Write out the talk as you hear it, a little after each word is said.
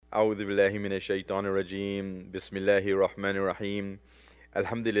أعوذ بالله من الشيطان الرجيم بسم الله الرحمن الرحيم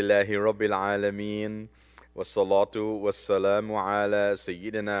الحمد لله رب العالمين والصلاة والسلام على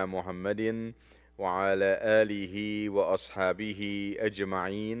سيدنا محمد وعلى آله وأصحابه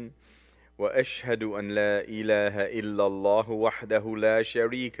أجمعين وأشهد أن لا إله إلا الله وحده لا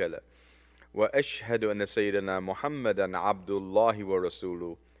شريك له وأشهد أن سيدنا محمدا عبد الله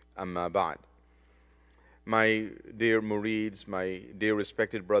ورسوله أما بعد. My dear Murids, my dear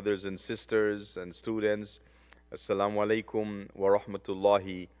respected brothers and sisters and students, Assalamu alaikum wa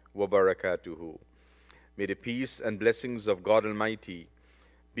rahmatullahi wa barakatuhu. May the peace and blessings of God Almighty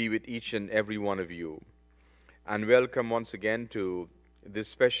be with each and every one of you. And welcome once again to this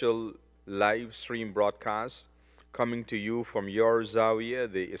special live stream broadcast coming to you from your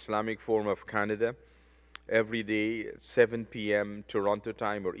Zawiya, the Islamic Forum of Canada, every day at 7 p.m. Toronto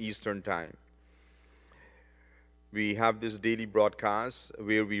time or Eastern time. We have this daily broadcast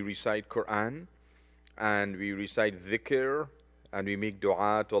where we recite Quran and we recite dhikr and we make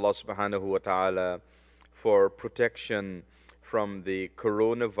dua to Allah subhanahu wa ta'ala for protection from the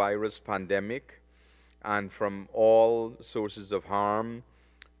coronavirus pandemic and from all sources of harm,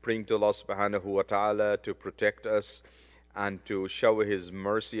 praying to Allah subhanahu wa ta'ala to protect us and to shower His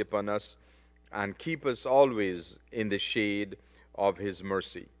mercy upon us and keep us always in the shade of His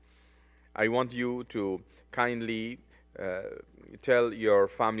mercy. I want you to kindly tell your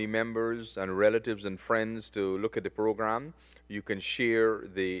family members and relatives and friends to look at the program. You can share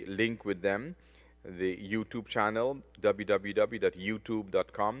the link with them, the YouTube channel,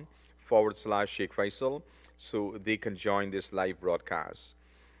 www.youtube.com/Sheikh Faisal, so they can join this live broadcast.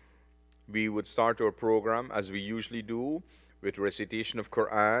 We would start our program as we usually do with recitation of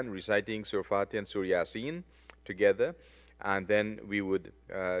Quran, reciting Surah Fatiha and Surah Yasin together. And then we would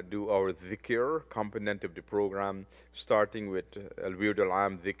do our dhikr component of the program, starting with Al-Wird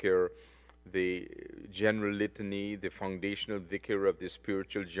Al-Am dhikr, the general litany, the foundational dhikr of the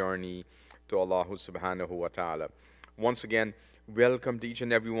spiritual journey to Allah subhanahu wa ta'ala. Once again, welcome to each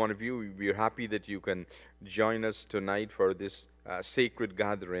and every one of you. We're happy that you can join us tonight for this sacred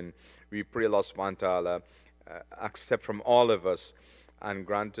gathering. We pray Allah subhanahu wa ta'ala accept from all of us and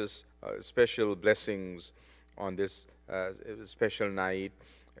grant us special blessings on this special night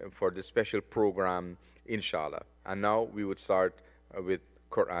for this special program, inshallah. And now we would start with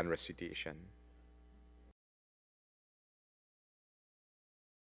Quran recitation.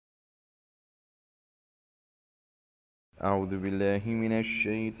 أعوذ بالله من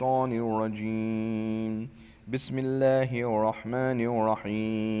الشيطان الرجيم بسم الله الرحمن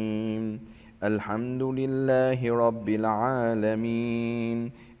الرحيم الحمد لله رب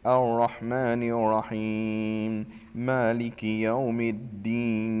العالمين الرحمن الرحيم مالك يوم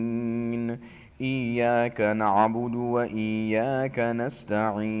الدين إياك نعبد وإياك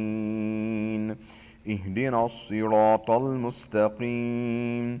نستعين اهدنا الصراط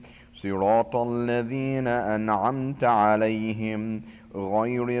المستقيم صراط الذين أنعمت عليهم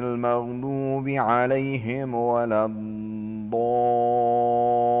غير المغضوب عليهم ولا الضالين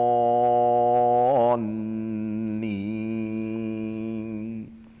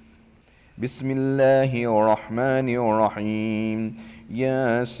بسم الله الرحمن الرحيم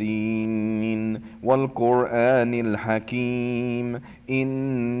ياسين والقرآن الحكيم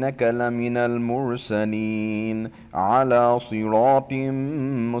إنك لمن المرسلين على صراط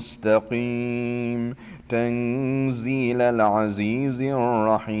مستقيم تنزيل العزيز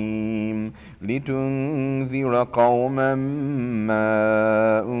الرحيم لتنذر قوما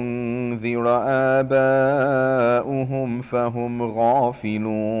ما أنذر آباؤهم فهم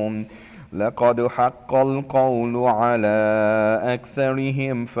غافلون لقد حق القول على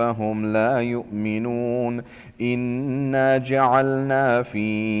أكثرهم فهم لا يؤمنون إنا جعلنا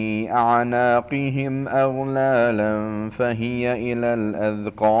في أعناقهم أغلالا فهي إلى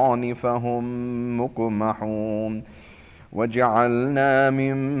الأذقان فهم مقمحون وجعلنا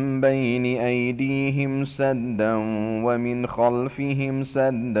من بين أيديهم سدا ومن خلفهم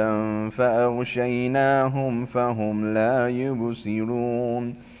سدا فأغشيناهم فهم لا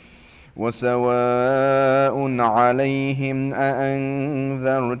يبصرون وسواء عليهم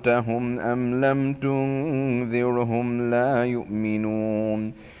أأنذرتهم أم لم تنذرهم لا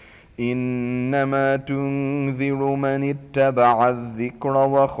يؤمنون إنما تنذر من اتبع الذكر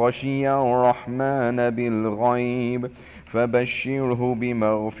وخشي الرحمن بالغيب فبشره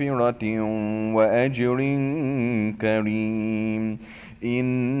بمغفرة وأجر كريم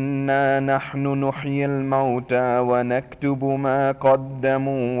إنا نحن نحيي الموتى ونكتب ما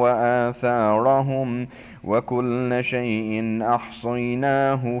قدموا وآثارهم وكل شيء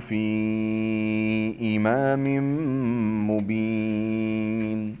أحصيناه في إمام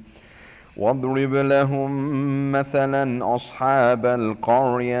مبين واضرب لهم مثلا أصحاب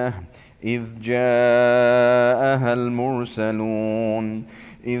القرية إذ جاءها المرسلون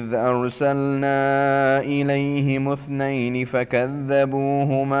إذ أرسلنا إليهم اثنين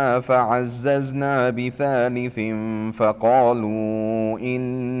فكذبوهما فعززنا بثالث فقالوا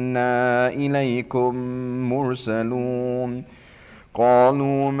إنا إليكم مرسلون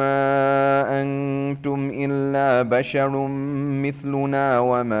قالوا ما أنتم إلا بشر مثلنا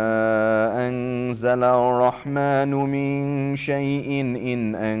وما أنزل الرحمن من شيء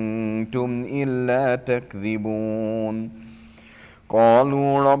إن أنتم إلا تكذبون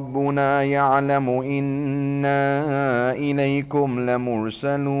قالوا ربنا يعلم إنا إليكم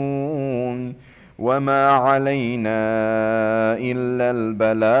لمرسلون وما علينا إلا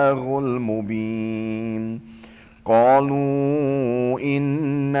البلاغ المبين قالوا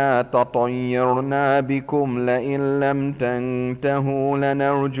إنا تطيرنا بكم لئن لم تنتهوا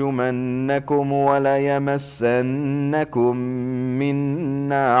لنرجمنكم وليمسنكم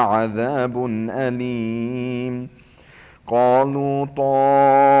منا عذاب أليم قالوا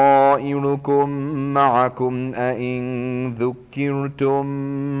طائركم معكم أئن ذكرتم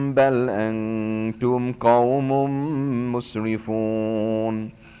بل أنتم قوم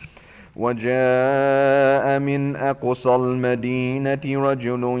مسرفون وجاء من أقصى المدينة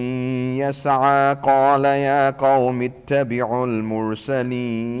رجل يسعى قال يا قوم اتبعوا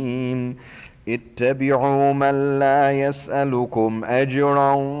المرسلين اتبعوا من لا يسألكم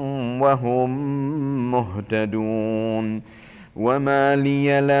أجرا وهم مهتدون وما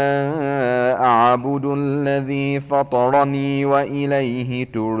لي لا أعبد الذي فطرني وإليه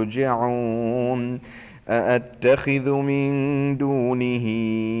ترجعون أأتخذ من دونه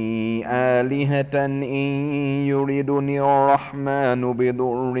آلهة إن يردني الرحمن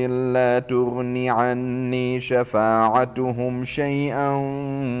بضر لا تغن عني شفاعتهم شيئا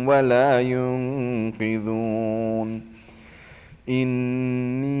ولا ينقذون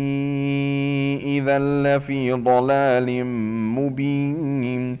إني إذا لفي ضلال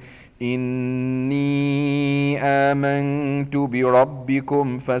مبين إني آمنت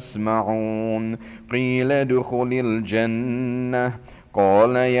بربكم فاسمعون قيل ادخل الجنة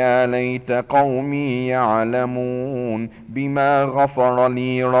قال يا ليت قومي يعلمون بما غفر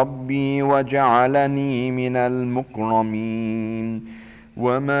لي ربي وجعلني من المكرمين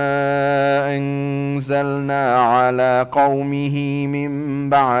وما أنزلنا على قومه من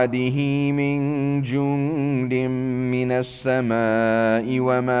بعده من جند من السماء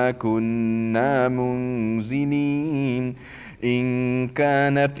وما كنا منزلين إن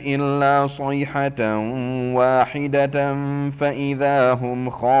كانت إلا صيحة واحدة فإذا هم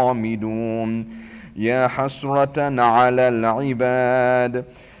خامدون يا حسرة على العباد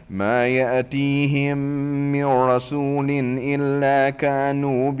ما يأتيهم من رسول إلا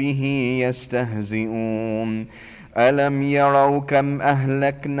كانوا به يستهزئون ألم يروا كم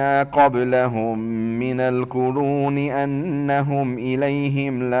أهلكنا قبلهم من القرون أنهم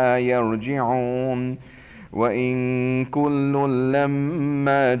إليهم لا يرجعون وإن كل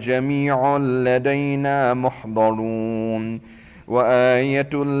لما جميع لدينا محضرون وآية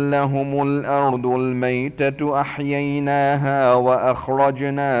لهم الأرض الميتة أحييناها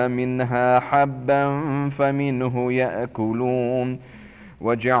وأخرجنا منها حبا فمنه يأكلون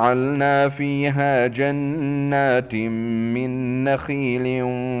وجعلنا فيها جنات من نخيل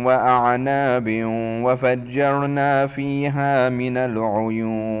وأعناب وفجرنا فيها من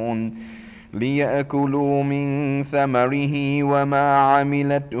العيون ليأكلوا من ثمره وما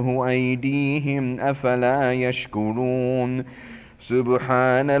عملته أيديهم أفلا يشكرون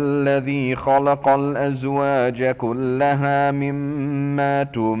سبحان الذي خلق الأزواج كلها مما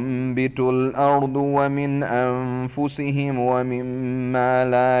تنبت الأرض ومن أنفسهم ومما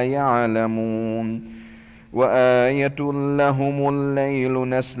لا يعلمون وآية لهم الليل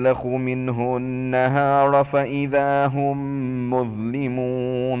نسلخ منه النهار فإذا هم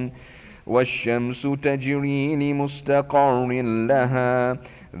مظلمون والشمس تجري لمستقر لها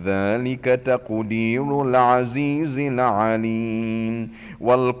ذلك تقدير العزيز العليم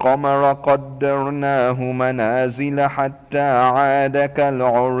والقمر قدرناه منازل حتى عاد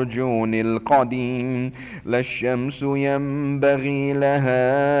كالعرجون القديم لا الشمس ينبغي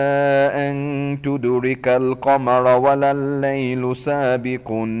لها أن تدرك القمر ولا الليل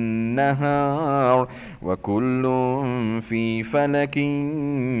سابق النهار وكل في فلك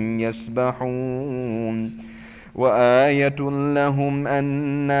يسبحون وآية لهم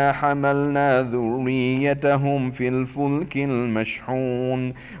أنا حملنا ذريتهم في الفلك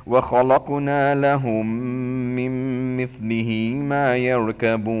المشحون وخلقنا لهم من مثله ما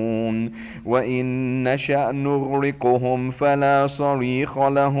يركبون وإن نشأ نغرقهم فلا صريخ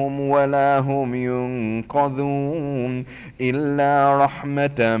لهم ولا هم ينقذون إلا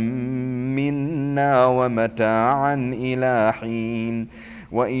رحمة منا ومتاعا إلى حين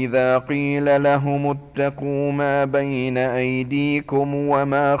وإذا قيل لهم اتقوا ما بين أيديكم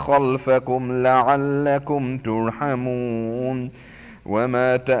وما خلفكم لعلكم ترحمون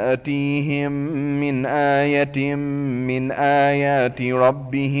وما تأتيهم من آية من آيات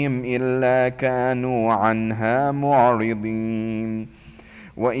ربهم إلا كانوا عنها معرضين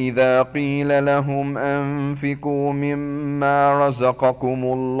وإذا قيل لهم أنفقوا مما رزقكم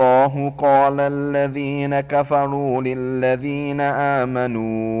الله قال الذين كفروا للذين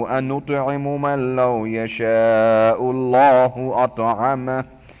آمنوا أنطعم من لو يشاء الله أطعمه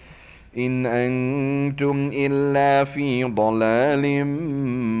إن أنتم إلا في ضلال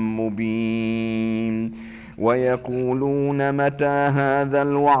مبين ويقولون متى هذا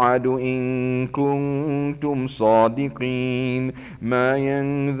الوعد إن كنتم صادقين ما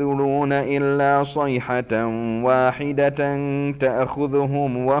ينذرون إلا صيحة واحدة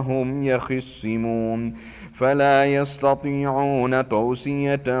تأخذهم وهم يخصمون فلا يستطيعون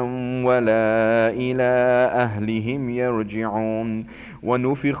توصية ولا إلى أهلهم يرجعون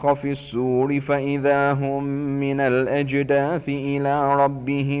ونفخ في السور فإذا هم من الأجداث إلى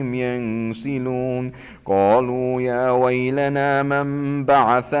ربهم ينسلون قالوا يا ويلنا من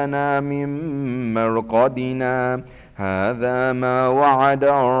بعثنا من مرقدنا هذا ما وعد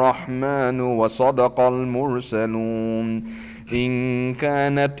الرحمن وصدق المرسلون إن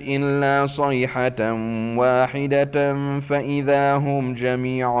كانت إلا صيحة واحدة فإذا هم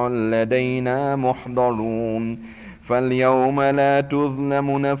جميع لدينا محضرون فاليوم لا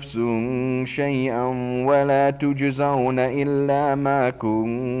تظلم نفس شيئا ولا تجزون إلا ما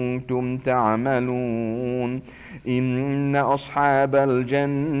كنتم تعملون إن أصحاب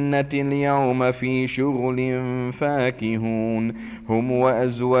الجنة اليوم في شغل فاكهون هم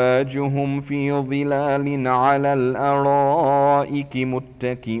وأزواجهم في ظلال على الأرائك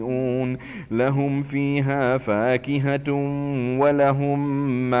متكئون لهم فيها فاكهة ولهم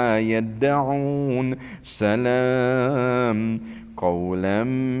ما يدعون سلام قولا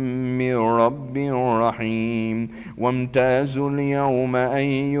من رب رحيم وامتازوا اليوم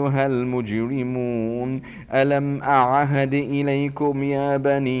أيها المجرمون ألم أعهد إليكم يا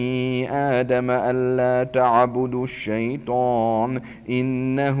بني آدم ألا تعبدوا الشيطان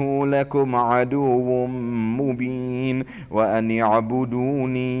إنه لكم عدو مبين وأن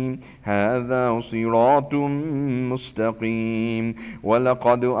اعبدوني هذا صراط مستقيم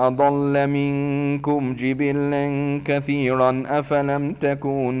ولقد أضل منكم جبلا كثيرا أفلم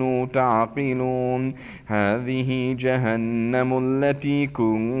تكونوا تعقلون هذه جهنم التي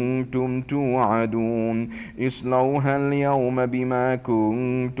كنتم توعدون اصلوها اليوم بما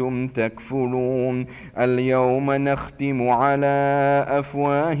كنتم تكفرون اليوم نختم على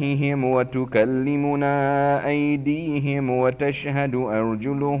أفواههم وتكلمنا أيديهم وتشهد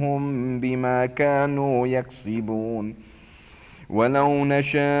أرجلهم بما كانوا يكسبون ولو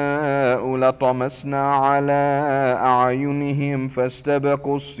نشاء لطمسنا على أعينهم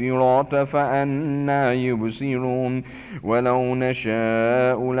فاستبقوا الصراط فأنى يبصرون ولو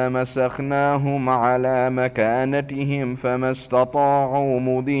نشاء لمسخناهم على مكانتهم فما استطاعوا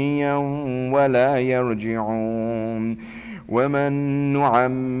مضيا ولا يرجعون ومن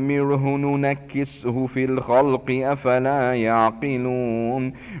نعمره ننكسه في الخلق أفلا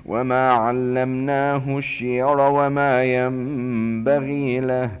يعقلون وما علمناه الشعر وما ينبغي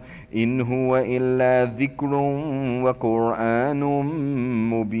له إن هو إلا ذكر وقرآن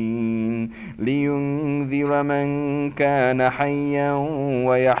مبين لينذر من كان حيا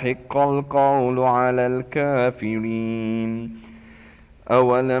ويحق القول على الكافرين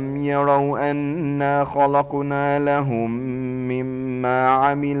أولم يروا أنا خلقنا لهم مما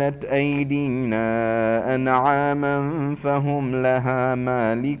عملت أيدينا أنعاما فهم لها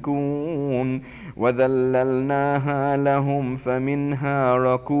مالكون وذللناها لهم فمنها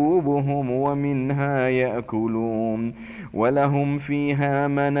ركوبهم ومنها يأكلون ولهم فيها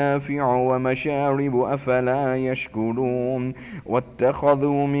منافع ومشارب أفلا يشكرون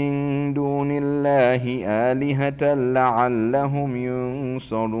واتخذوا من دون الله آلهة لعلهم ينصرون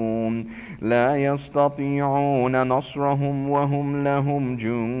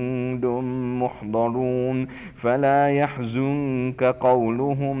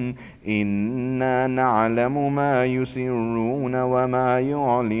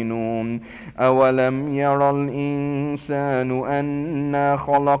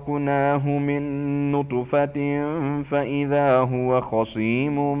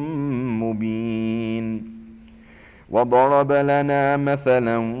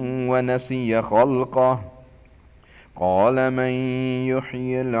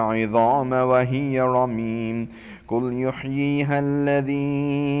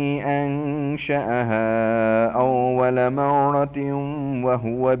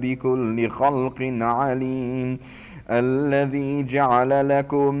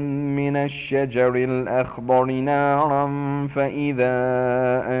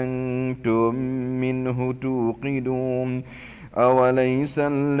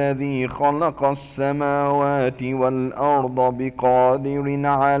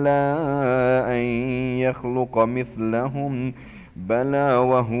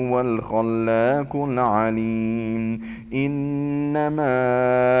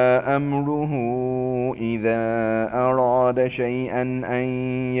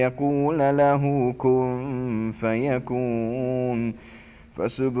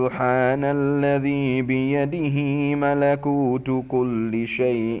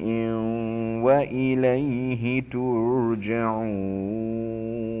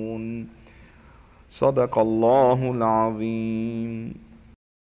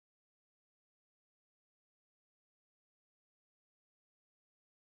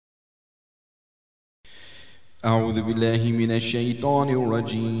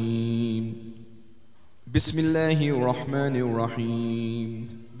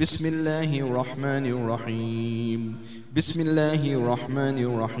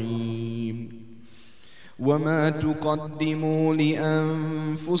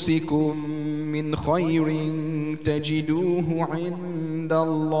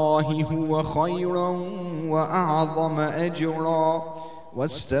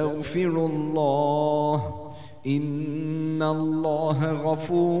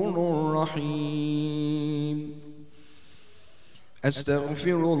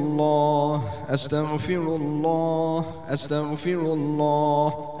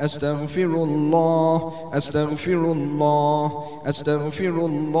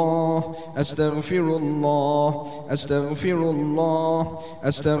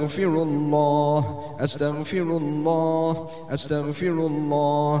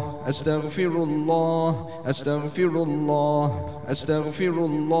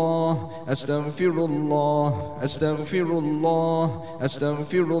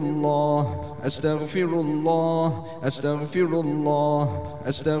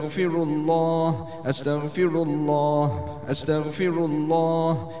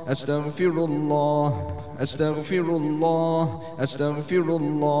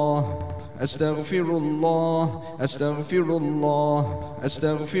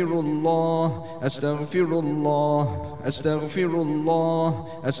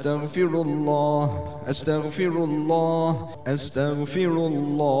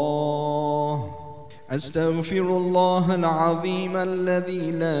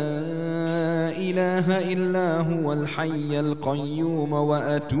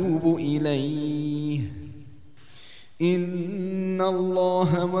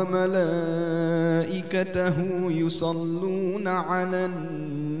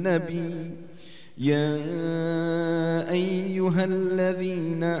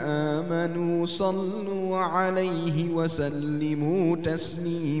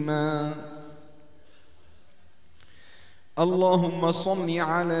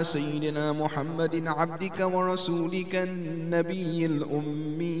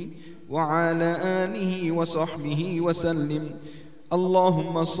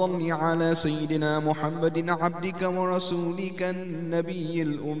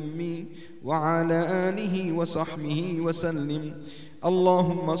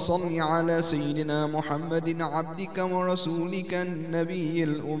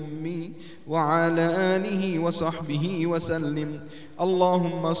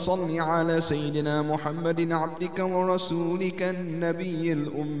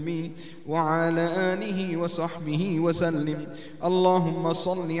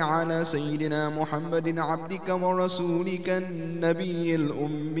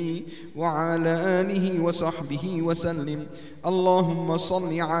اللهم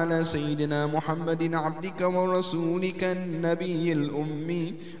صل على سيدنا محمد عبدك ورسولك النبي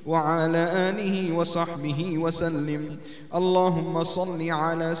الأمي وعلى آله وصحبه وسلم. اللهم صل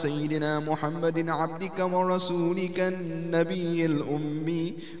على سيدنا محمد عبدك ورسولك النبي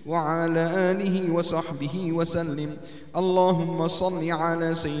الأمي وعلى آله وصحبه وسلم. اللهم صل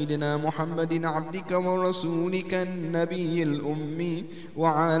على سيدنا محمد عبدك ورسولك النبي الأمي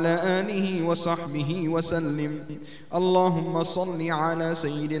وعلى آله وصحبه وسلم. اللهم صل على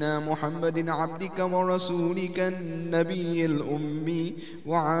سيدنا محمد عبدك ورسولك النبي الأمي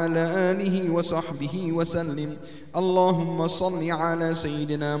وعلى آله وصحبه وسلم. اللهم صل على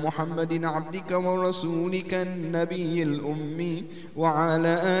سيدنا محمد عبدك ورسولك النبي الأمي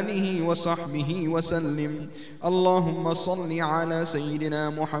وعلى آله وصحبه وسلم. اللهم صل على سيدنا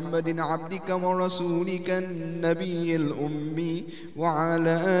محمد عبدك ورسولك النبي الأمي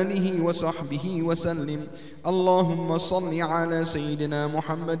وعلى آله وصحبه وسلم. اللهم صل على سيدنا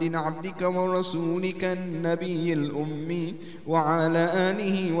محمد عبدك ورسولك النبي الأمي وعلى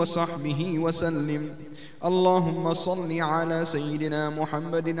آله وصحبه وسلم. اللهم صل على سيدنا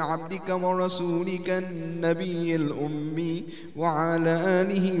محمد عبدك ورسولك النبي الأمي وعلى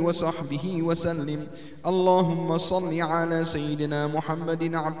آله وصحبه وسلم. اللهم صل على سيدنا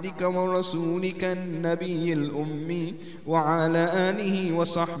محمد عبدك ورسولك النبي الأمي وعلى آله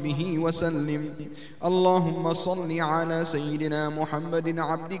وصحبه وسلم. اللهم صل على سيدنا محمد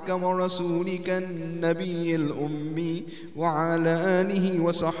عبدك ورسولك النبي الأمي وعلى آله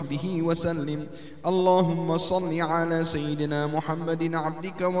وصحبه وسلم. اللهم صل على سيدنا محمد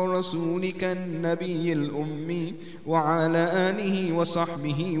عبدك ورسولك النبي الأمي وعلى آله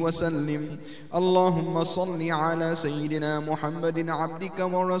وصحبه وسلم. اللهم صل على سيدنا محمد عبدك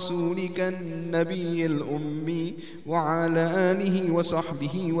ورسولك النبي الأمي وعلى آله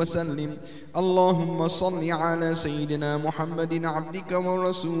وصحبه وسلم. اللهم صل على سيدنا محمد عبدك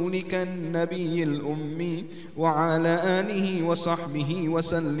ورسولك النبي الأمي وعلى آله وصحبه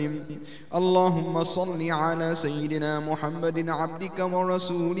وسلم. اللهم صل على سيدنا محمد عبدك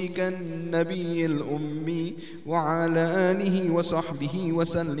ورسولك النبي الأمي وعلى آله وصحبه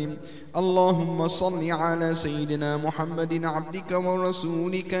وسلم. اللهم صل على سيدنا محمد عبدك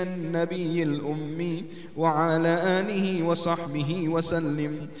ورسولك النبي الأمي وعلى آله وصحبه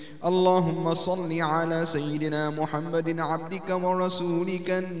وسلم. اللهم صل على سيدنا محمد عبدك ورسولك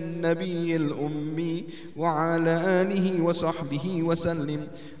النبي الأمي وعلى آله وصحبه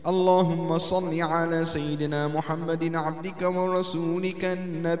وسلم. اللهم صل على سيدنا محمد عبدك ورسولك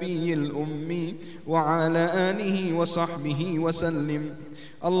النبي الأمي وعلى آله وصحبه وسلم.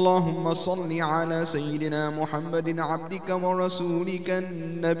 اللهم صل على سيدنا محمد عبدك ورسولك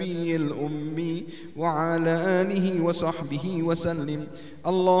النبي الأمي وعلى آله وصحبه وسلم.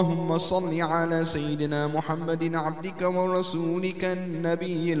 اللهم صل على سيدنا محمد عبدك ورسولك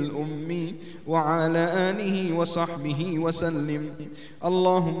النبي الأمي وعلى آله وصحبه وسلم.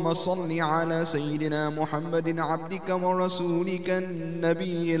 اللهم صل على سيدنا محمد عبدك ورسولك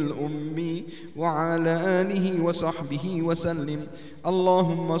النبي الأمي وعلى آله وصحبه وسلم.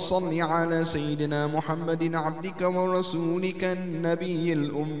 اللهم صل على سيدنا محمد عبدك ورسولك النبي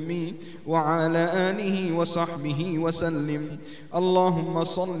الأمي وعلى آله وصحبه وسلم. اللهم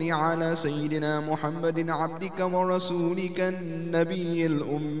صل على سيدنا محمد عبدك ورسولك النبي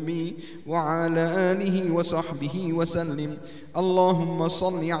الأمي وعلى آله وصحبه وسلم. اللهم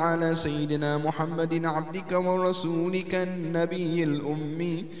صل على سيدنا محمد عبدك ورسولك النبي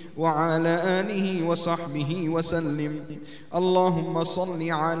الأمي وعلى آله وصحبه وسلم. اللهم صل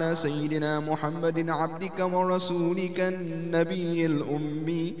على سيدنا محمد عبدك ورسولك النبي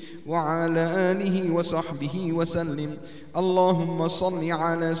الأمي وعلى آله وصحبه وسلم. اللهم صل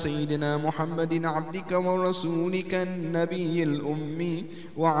على سيدنا محمد عبدك ورسولك النبي الأمي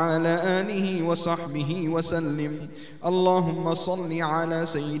وعلى آله وصحبه وسلم. اللهم صل على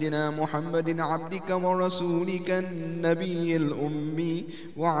سيدنا محمد عبدك ورسولك النبي الأمي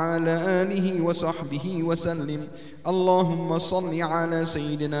وعلى آله وصحبه وسلم. اللهم صل على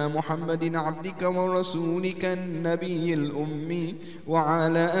سيدنا محمد عبدك ورسولك النبي الأمي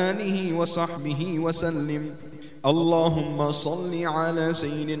وعلى آله وصحبه وسلم. اللهم صل على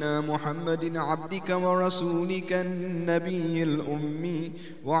سيدنا محمد عبدك ورسولك النبي الأمي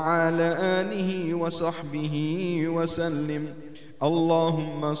وعلى آله وصحبه وسلم.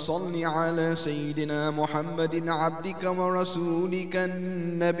 اللهم صل على سيدنا محمد عبدك ورسولك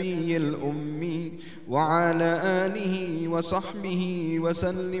النبي الأمي وعلى آله وصحبه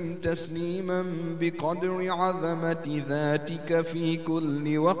وسلم تسليما بقدر عظمة ذاتك في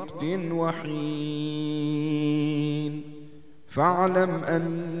كل وقت وحين. فاعلم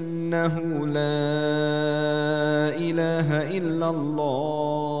أن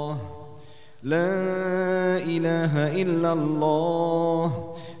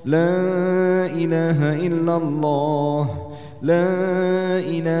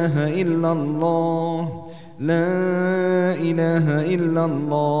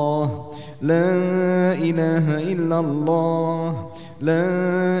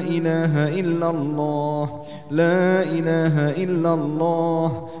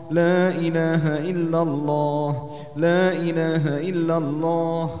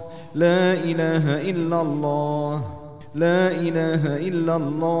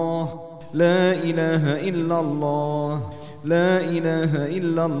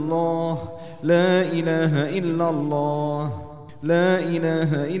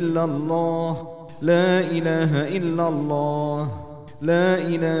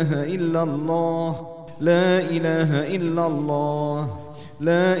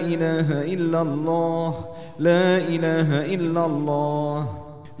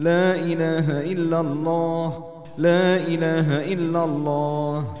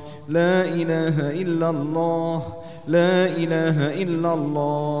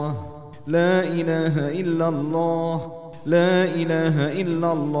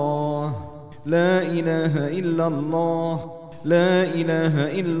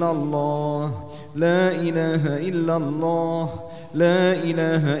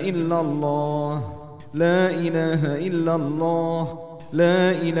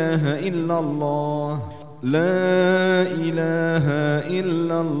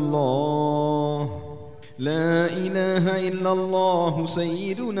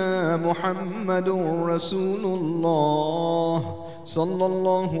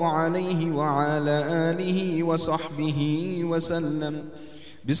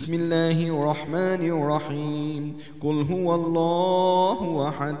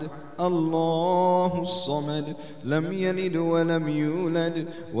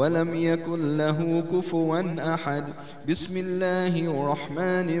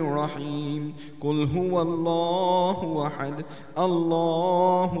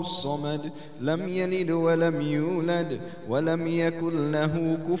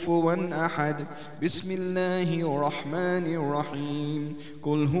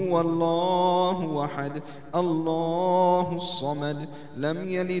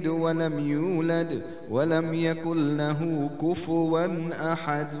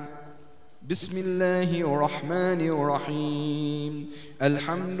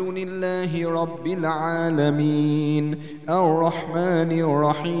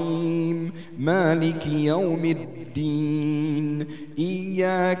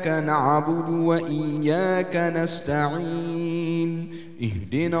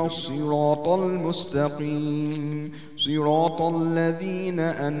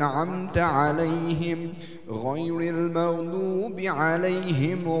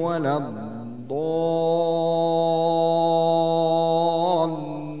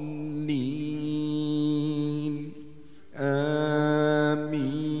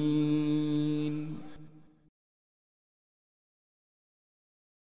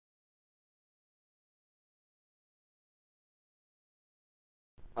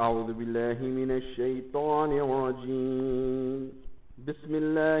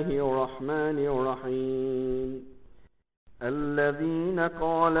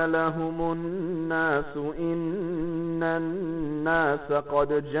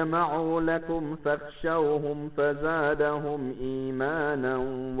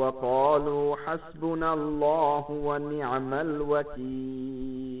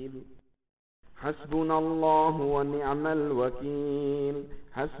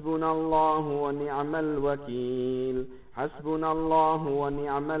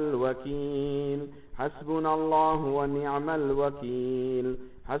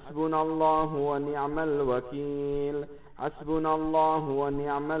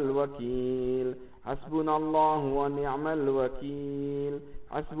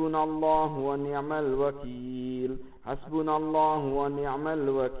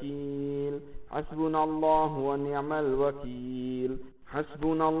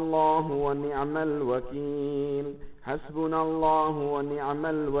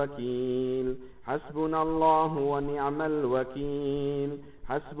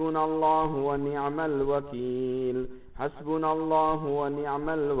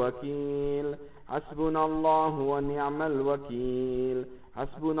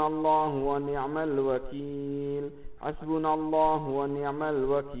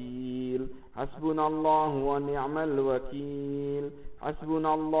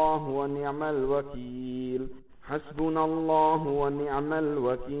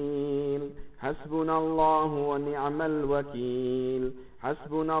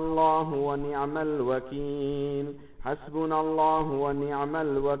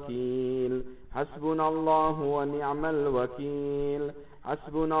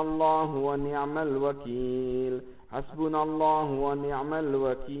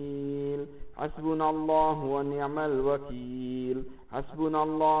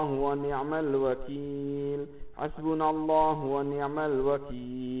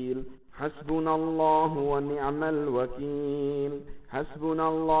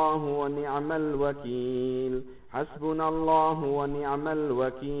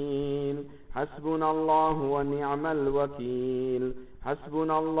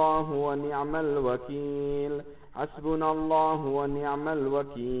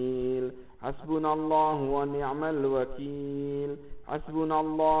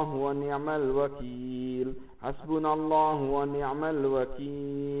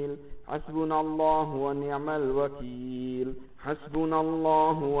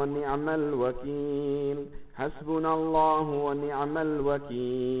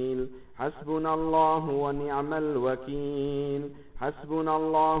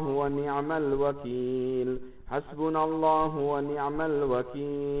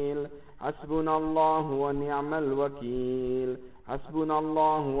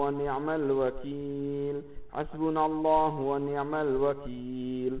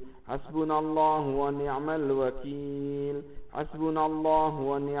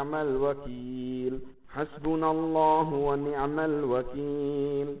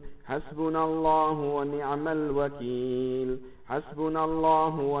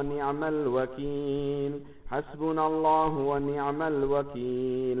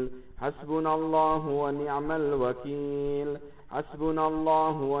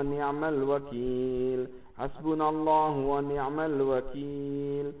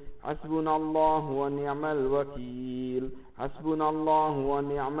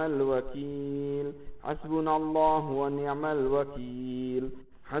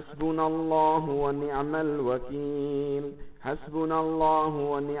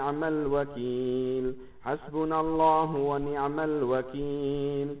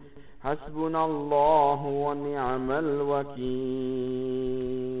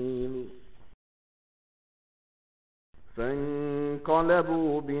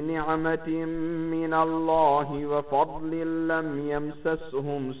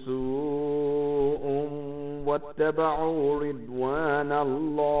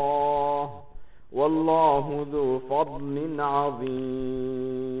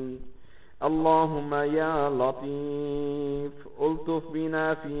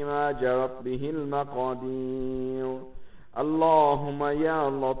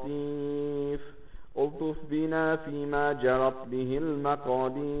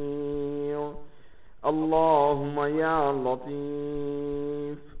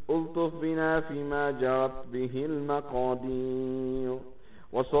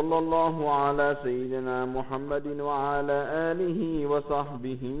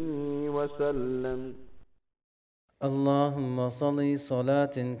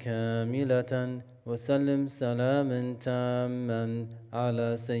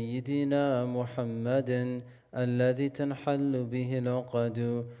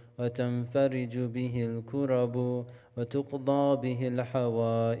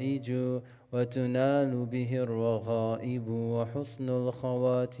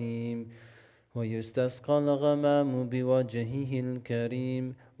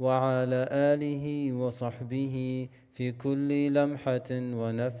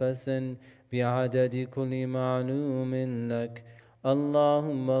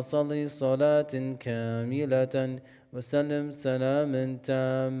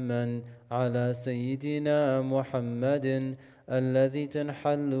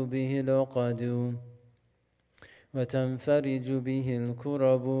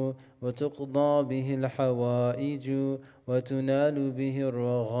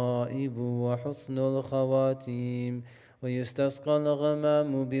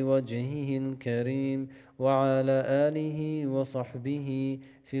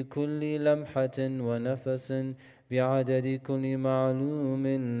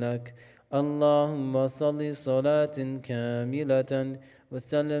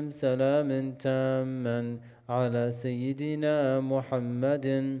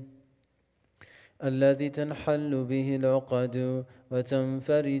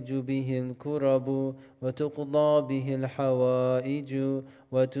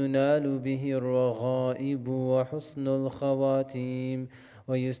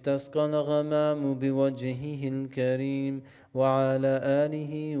ويستسقى الغمام بوجهه الكريم وعلى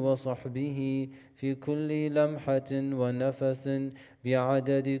آله وصحبه في كل لمحة ونفس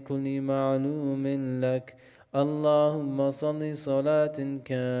بعدد كل معلوم لك. اللهم صل صلاة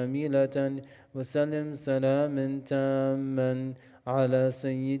كاملة وسلم سلاما تاما على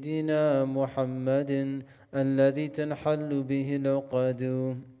سيدنا محمد الذي تنحل به العقد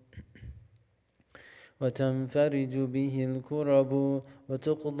وتنفرج به الكرب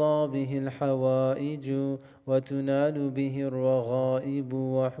وتقضى به الحوائج وتنال به الرغائب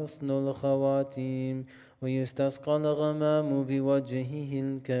وحسن الخواتيم ويستسقى الغمام بوجهه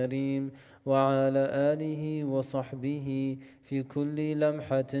الكريم وعلى آله وصحبه في كل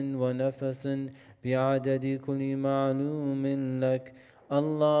لمحة ونفس بعدد كل معلوم لك.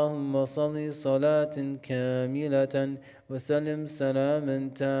 اللهم صل صلاة كاملة وسلم سلاما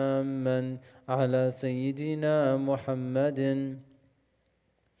تاما على سيدنا محمد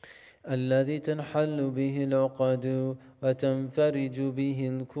الذي تنحل به العقد وتنفرج به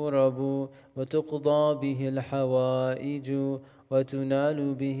الكرب وتقضى به الحوائج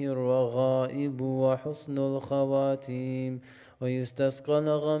وتنال به الرغائب وحسن الخواتيم ويستسقى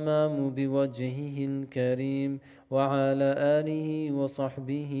الغمام بوجهه الكريم وعلى آله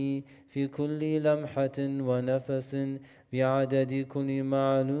وصحبه في كل لمحة ونفس بعدد كل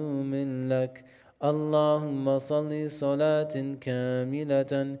معلوم لك. اللهم صل صلاة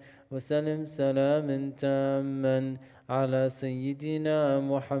كاملة وسلم سلاما تاما على سيدنا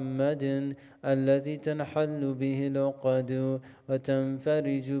محمد الذي تنحل به العقد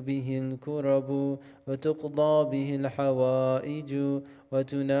وتنفرج به الكرب وتقضى به الحوائج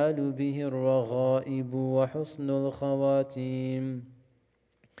وتنال به الرغائب وحسن الخواتيم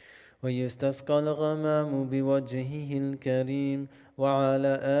ويستسقى الغمام بوجهه الكريم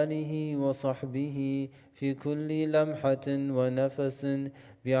وعلى آله وصحبه في كل لمحة ونفس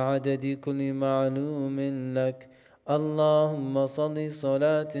بعدد كل معلوم لك. اللهم صل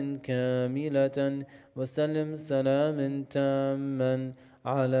صلاة كاملة وسلم سلاما تاما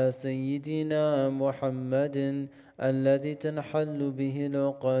على سيدنا محمد الذي تنحل به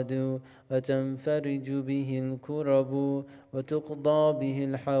العقد وتنفرج به الكرب وتقضى به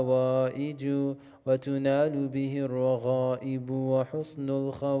الحوائج وتنال به الرغائب وحسن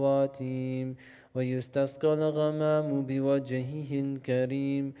الخواتيم ويستسقى الغمام بوجهه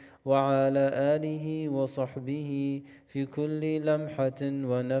الكريم وعلى آله وصحبه في كل لمحة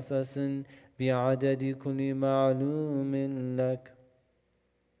ونفس بعدد كل معلوم لك.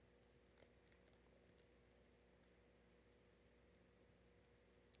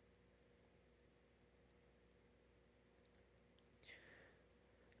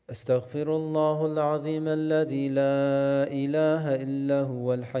 أستغفر الله العظيم الذي لا إله إلا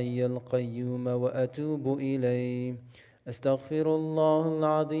هو الحي القيوم وأتوب إليه. أستغفر الله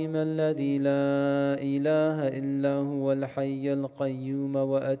العظيم الذي لا إله إلا هو الحي القيوم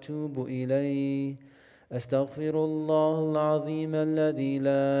وأتوب إليه. أستغفر الله العظيم الذي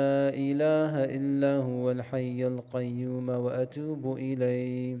لا إله إلا هو الحي القيوم وأتوب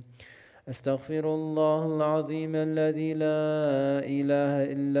إليه. أستغفر الله العظيم الذي لا إله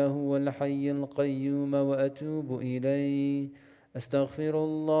إلا هو الحي القيوم وأتوب إليه. أستغفر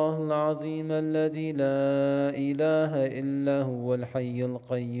الله العظيم الذي لا إله إلا هو الحي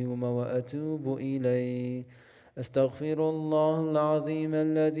القيوم وأتوب إليه. أستغفر الله العظيم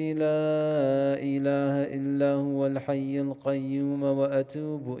الذي لا إله إلا هو الحي القيوم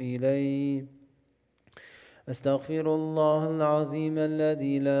وأتوب إليه. أستغفر الله العظيم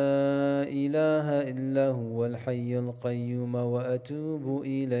الذي لا إله إلا هو الحي القيوم وأتوب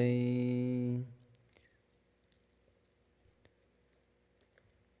إليه.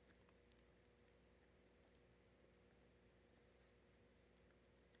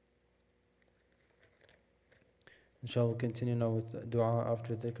 Shall we continue now with dua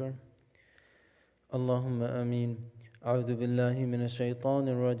after dhikr? Allahumma ameen. أعوذ بالله من الشيطان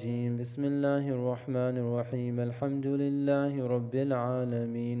الرجيم. بسم الله الرحمن الرحيم. الحمد لله رب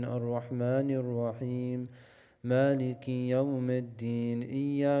العالمين الرحمن الرحيم مالك يوم الدين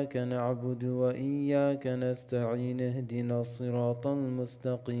إياك نعبد وإياك نستعين اهدنا الصراط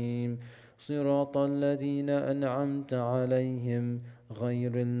المستقيم صراط الذين أنعمت عليهم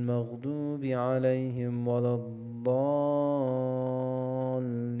غير المغضوب عليهم ولا الضالين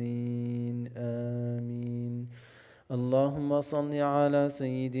آمين. اللهم صل على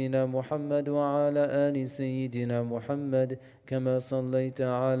سيدنا محمد وعلى آل سيدنا محمد كما صليت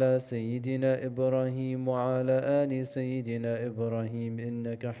على سيدنا إبراهيم وعلى آل سيدنا إبراهيم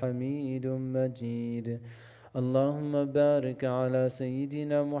إنك حميد مجيد. اللهم بارك على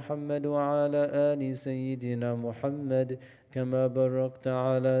سيدنا محمد وعلى آل سيدنا محمد كما باركت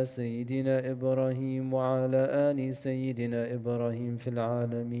على سيدنا إبراهيم وعلى آل سيدنا إبراهيم في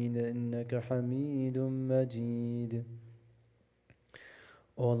العالمين إنك حميد مجيد.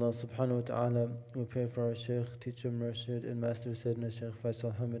 O Allah subhanahu wa ta'ala, we pray for our Shaykh, teacher, Murshid, and Master Sayyidina Shaykh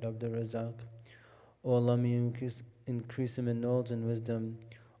Faisal Hamid Abdul Razak. O Allah, may you increase him in knowledge and wisdom.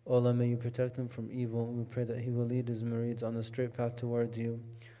 O Allah, may you protect him from evil. We pray that he will lead his murids on the straight path towards you.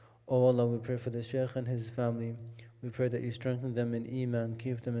 O Allah, we pray for the Shaykh and his family. We pray that you strengthen them in Iman,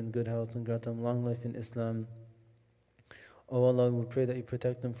 keep them in good health, and grant them long life in Islam. O Allah, we pray that you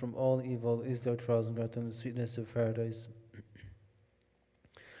protect them from all evil, ease their trials, and grant them the sweetness of paradise.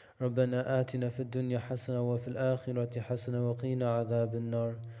 ربنا آتنا في الدنيا حسنة وفي الآخرة حسنة وقنا عذاب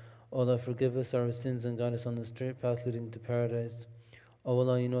النار. O Allah, forgive us our sins and guide us on the straight path leading to paradise. O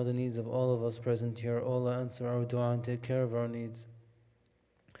Allah, you know the needs of all of us present here. O Allah, answer our dua and take care of our needs.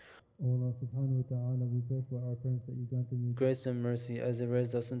 O Allah subhanahu wa ta'ala, we pray for our parents that you grant them grace and mercy as they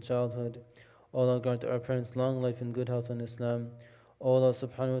raised us in childhood. O Allah, grant our parents long life and good health in Islam. O Allah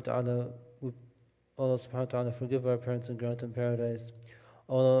subhanahu wa ta'ala, forgive our parents and grant them paradise.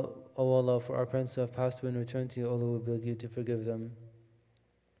 O Allah, for our parents who have passed away and returned to you, O Allah, we beg you to forgive them.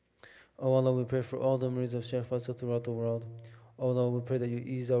 O Allah, we pray for all the murids of Shaykh Faisal throughout the world. O Allah, we pray that you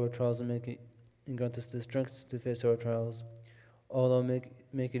ease our trials and grant us the strength to face our trials. O Allah,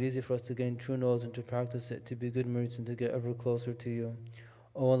 make it easy for us to gain true knowledge and to practice it, to be good murids and to get ever closer to you.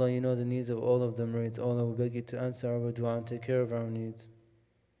 O Allah, you know the needs of all of the murids. O Allah, we beg you to answer our dua and take care of our needs.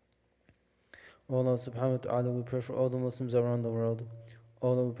 O Allah subhanahu wa ta'ala, we pray for all the Muslims around the world. O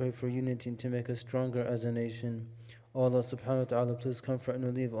Allah, we pray for unity and to make us stronger as a nation. O Allah subhanahu wa ta'ala, please comfort and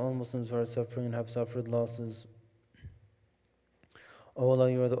relieve all Muslims who are suffering and have suffered losses. O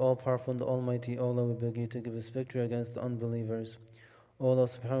Allah, you are the all-powerful and the almighty. O Allah, we beg you to give us victory against the unbelievers. O Allah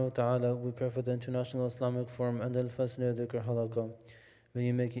subhanahu wa ta'ala, we pray for the International Islamic Forum and Al-Fasl Dhikr Halaqah. May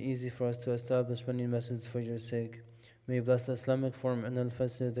you make it easy for us to establish many messages for your sake. May you bless the Islamic Forum and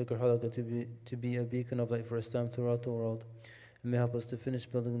Al-Fasl Dhikr Halaqah to be a beacon of light for Islam throughout the world. And may help us to finish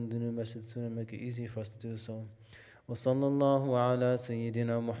building the new masjid soon and make it easy for us to do so. وصلى الله على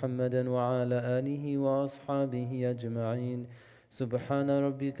سيدنا محمد وعلى آله وأصحابه أجمعين. سبحان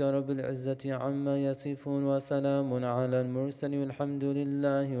ربك رب العزة عما يصفون وسلام على المرسلين والحمد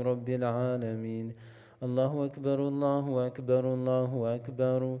لله رب العالمين. الله أكبر الله أكبر الله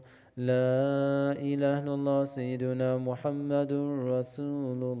أكبر لا إله إلا الله سيدنا محمد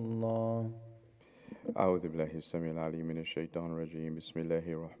رسول الله. أعوذ بالله السميع العليم من الشيطان الرجيم بسم الله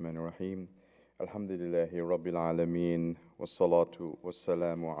الرحمن الرحيم الحمد لله رب العالمين والصلاة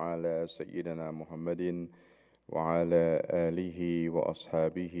والسلام على سيدنا محمد وعلى آله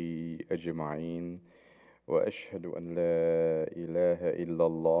وأصحابه أجمعين وأشهد أن لا إله إلا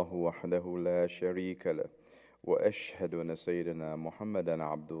الله وحده لا شريك له وأشهد أن سيدنا محمدا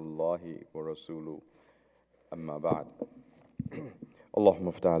عبد الله ورسوله أما بعد اللهم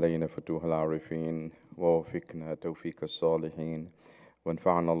افتح علينا فتوح العارفين ووفقنا توفيق الصالحين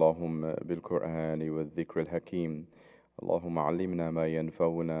وانفعنا اللهم بالقرآن والذكر الحكيم اللهم علمنا ما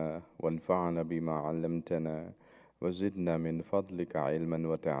ينفعنا وانفعنا بما علمتنا وزدنا من فضلك علما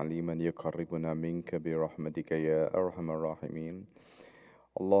وتعليما يقربنا منك برحمتك يا أرحم الراحمين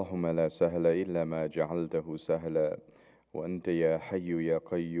اللهم لا سهل إلا ما جعلته سهلا وأنت يا حي يا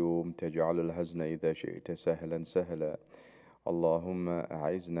قيوم تجعل الحزن إذا شئت سهلا سهلا اللهم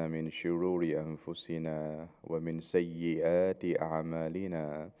أعذنا من شرور أنفسنا ومن سيئات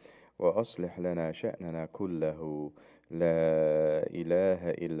أعمالنا وأصلح لنا شأننا كله لا إله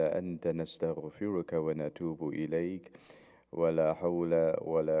إلا أنت نستغفرك ونتوب إليك ولا حول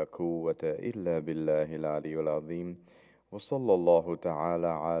ولا قوة إلا بالله العلي العظيم وصلى الله تعالى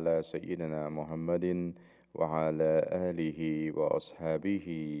على سيدنا محمد وعلى آله وأصحابه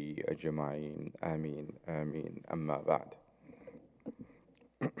أجمعين آمين آمين أما بعد.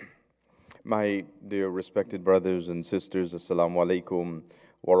 My dear respected brothers and sisters, Assalamu alaikum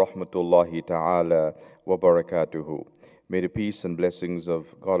wa rahmatullahi ta'ala wa barakatuhu. May the peace and blessings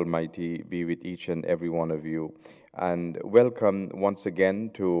of God Almighty be with each and every one of you. And welcome once again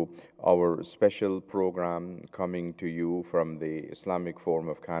to our special program coming to you from the Islamic Forum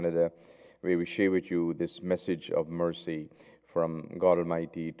of Canada, where we share with you this message of mercy from God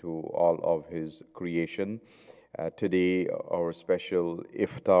Almighty to all of His creation. Today, our special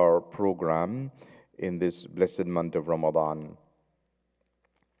iftar program in this blessed month of Ramadan.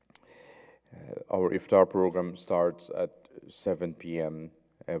 Our iftar program starts at 7 p.m.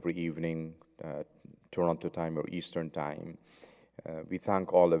 every evening, Toronto time or Eastern time. We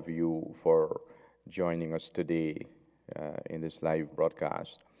thank all of you for joining us today in this live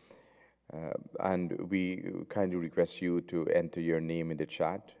broadcast. And we kindly request you to enter your name in the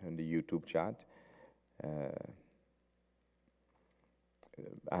chat, in the YouTube chat,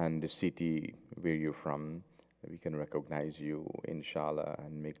 and the city where you're from. We can recognize you, inshallah,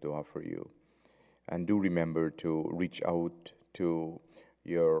 and make dua for you. And do remember to reach out to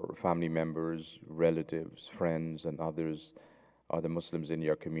your family members, relatives, friends, and other Muslims in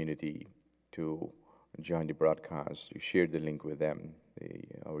your community to join the broadcast. You share the link with them,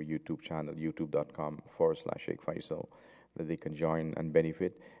 our YouTube channel, youtube.com/Sheikh Faisal, that they can join and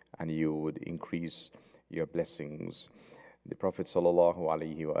benefit, and you would increase your blessings. The Prophet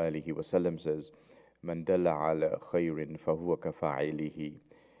ﷺ says, "Man dalla ala khayrin fahuwa kafa'ilihi."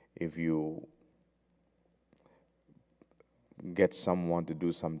 If you get someone to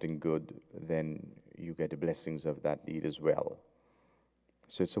do something good, then you get the blessings of that deed as well.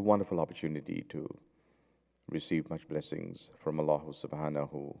 So it's a wonderful opportunity to receive much blessings from Allah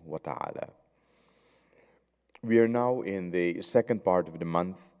subhanahu wa ta'ala. We are now in the second part of the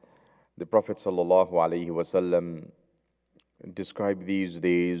month. The Prophet sallallahu alaihi wasallam described these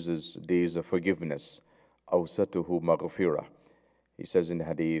days as days of forgiveness. Awsatuhu maghfirah. He says in the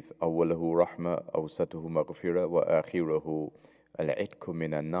hadith, awwalahu rahma, awsatuhu maghfirah, wa akhiruhu al-'itku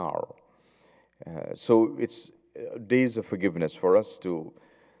min an-nar. So it's days of forgiveness for us to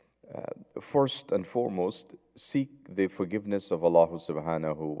first and foremost seek the forgiveness of Allah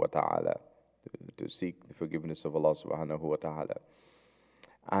subhanahu wa ta'ala, to seek the forgiveness of Allah subhanahu wa ta'ala,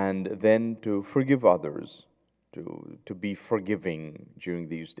 and then to forgive others, to be forgiving during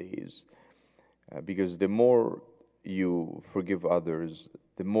these days, because the more you forgive others,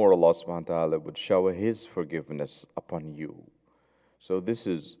 the more Allah subhanahu wa ta'ala would shower His forgiveness upon you. So this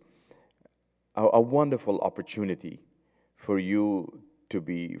is a wonderful opportunity for you to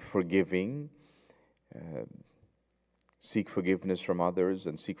be forgiving, seek forgiveness from others,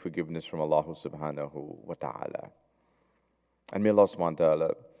 and seek forgiveness from Allah subhanahu wa ta'ala. And may Allah subhanahu wa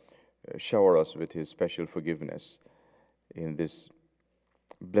ta'ala shower us with His special forgiveness in this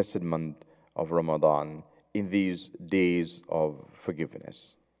blessed month of Ramadan, in these days of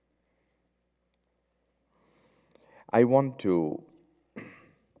forgiveness. I want to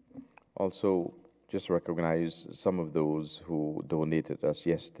also just recognize some of those who donated us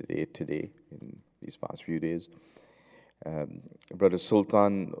today, in these past few days. Brother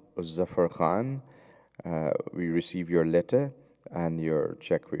Sultan Zafar Khan, we received your letter and your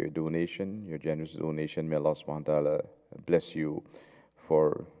check for your donation, your generous donation. May Allah subhanahu wa ta'ala bless you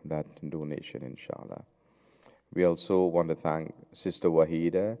for that donation, inshallah. We also want to thank Sister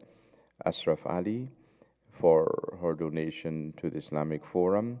Wahida Ashraf Ali for her donation to the Islamic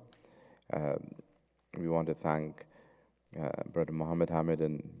Forum. We want to thank Brother Muhammad Hamid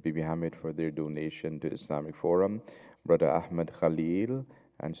and Bibi Hamid for their donation to the Islamic Forum, Brother Ahmed Khalil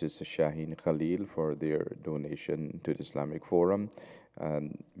and Sister Shaheen Khalil for their donation to the Islamic Forum.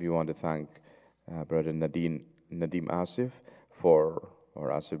 We want to thank Brother Nadeem Asif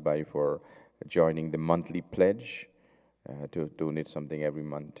Asif Bhai for joining the monthly pledge to donate something every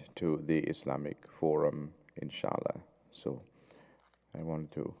month to the Islamic Forum, inshallah. So I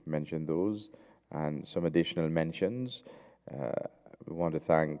wanted to mention those. And some additional mentions. We want to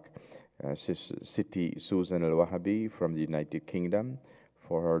thank Siti Susan Al-Wahabi from the United Kingdom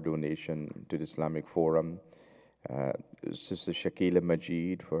for her donation to the Islamic Forum. Sister Shakila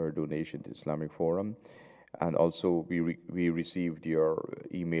Majid for her donation to the Islamic Forum. And also we received your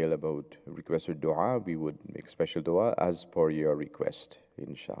email about requested dua. We would make special dua as per your request,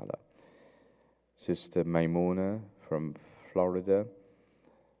 inshallah. Sister Maimuna from Florida.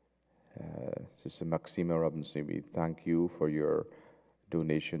 Sister Maxima Robinson, we thank you for your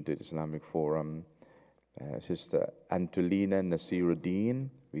donation to the Islamic Forum. Sister Antolina Nasiruddin,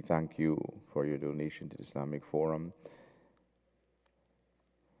 we thank you for your donation to the Islamic Forum.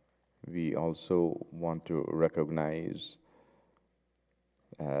 We also want to recognize,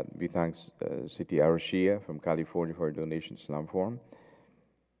 we thank Siti Arshia from California for her donation to Islam Forum.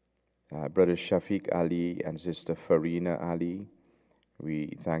 Brother Shafiq Ali and Sister Farina Ali,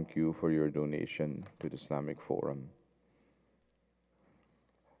 we thank you for your donation to the Islamic Forum.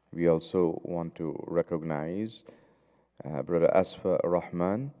 We also want to recognize Brother Asfa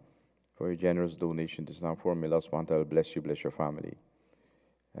Rahman for your generous donation to Islam Forum. May Allah subhanahu wa ta'ala bless you, bless your family.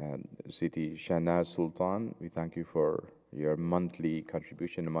 Siti Shana Sultan, we thank you for your monthly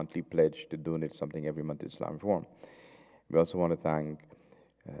contribution, a monthly pledge to donate something every month to Islam Forum. We also want to thank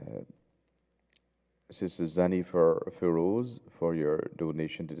Sister Zanifer Feroz for your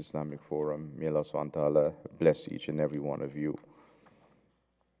donation to the Islamic Forum. May Allah subhanahu wa ta'ala bless each and every one of you.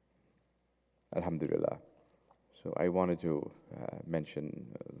 Alhamdulillah. So I wanted to mention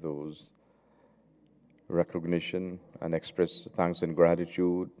those recognition and express thanks and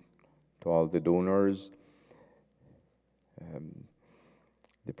gratitude to all the donors.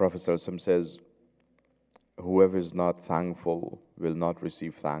 The Prophet ﷺ says, whoever is not thankful will not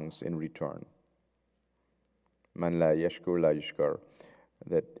receive thanks in return. Man la yashkur la yushkar.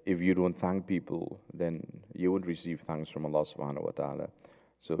 That if you don't thank people, then you won't receive thanks from Allah subhanahu wa ta'ala.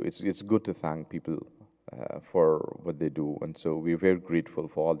 So it's good to thank people for what they do, and so we're very grateful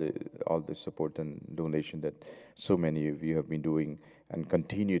for all the support and donation that so many of you have been doing and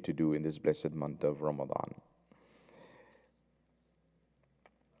continue to do in this blessed month of Ramadan.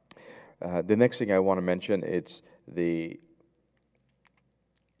 The next thing I want to mention is the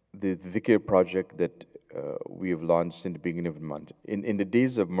dhikr project that we have launched in the beginning of the month. In the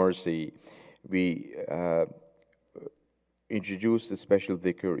days of mercy, we introduced the special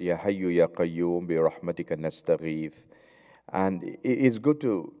dhikr, Ya Hayyu Ya Qayyum bi Rahmatika Nastaghith. And it's good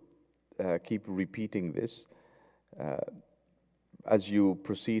to keep repeating this as you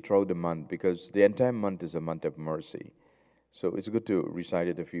proceed throughout the month, because the entire month is a month of mercy. So it's good to recite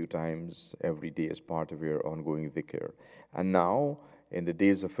it a few times every day as part of your ongoing dhikr. And now, in the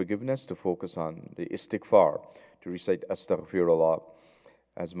days of forgiveness, to focus on the istighfar, to recite astaghfirullah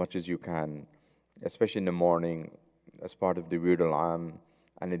as much as you can, especially in the morning as part of the Wird al-Am,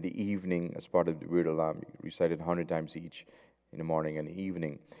 and in the evening as part of the Wird al-Am. You recite it 100 times each in the morning and the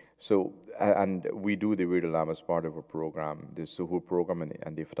evening. So, and we do the Wird al-Am as part of a program, the Suhoor program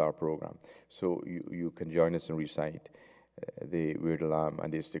and the Iftar program. So you can join us and recite the Wird al-Am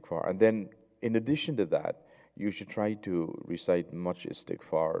and the istighfar. And then, in addition to that, you should try to recite much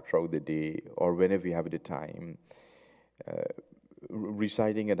istighfar throughout the day or whenever you have the time.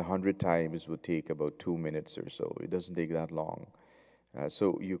 Reciting it 100 times would take about 2 minutes or so. It doesn't take that long.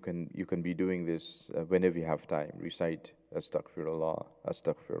 So you can be doing this whenever you have time. Recite astaghfirullah,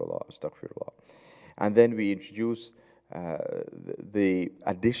 astaghfirullah, astaghfirullah. And then we introduce the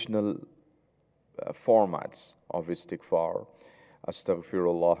additional formats of istighfar.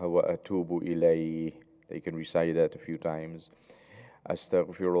 Astaghfirullah wa atubu ilayhi. You can recite that a few times.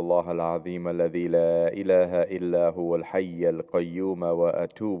 Astaghfirullah al-azim alladhi la ilaha illa huwa al-hayy al-qayyum wa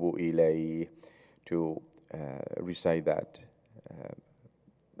atubu ilayhi. To recite that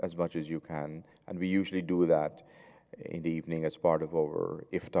as much as you can. And we usually do that in the evening as part of our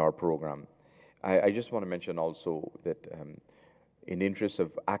iftar program. I just want to mention also that in the interest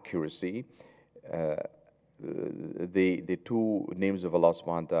of accuracy, the two names of Allah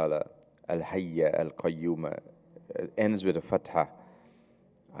subhanahu wa ta'ala, Al-Hayya, Al-Qayyum, ends with a fatha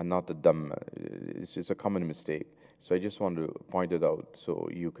and not a dhamma. It's just a common mistake. So I just want to point it out so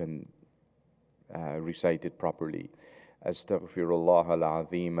you can recite it properly. Astaghfirullah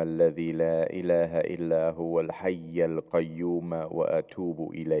al-azim alladhi la ilaha illa huwa al-hayy al-qayyum wa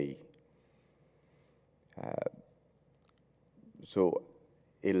atubu ilayh. So,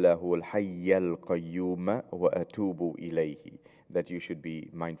 illa huwa al-hayy al-qayyum wa atubu ilayhi. That you should be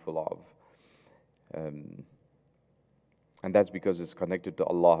mindful of. And that's because it's connected to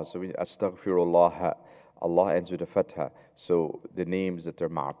Allah. So astaghfirullah, Allah ends with a fatha. So the names that are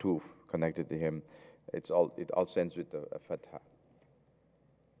ma'tuf, connected to Him, it also ends with a fatha.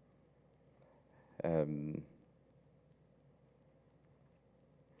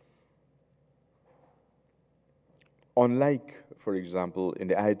 Unlike, for example, in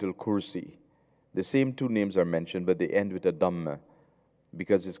the Ayatul Kursi, the same two names are mentioned, but they end with a dhamma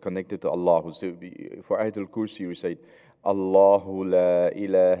because it's connected to Allah. So for Ayatul Kursi, you recite, Allahu la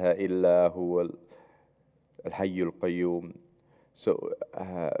ilaha illa huwa al-hayyul qayyum. So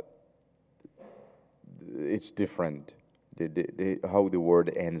it's different. How the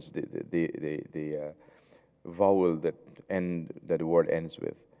word ends, the vowel that the word ends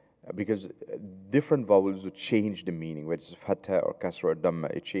with. Because different vowels would change the meaning, whether it's fatha or kasra or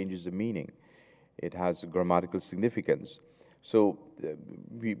dhamma, it changes the meaning. It has grammatical significance. So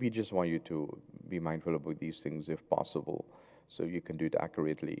we just want you to be mindful about these things if possible, so you can do it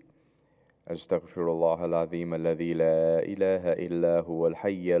accurately. Astaghfirullah al-azim alladhi la ilaha illa huwa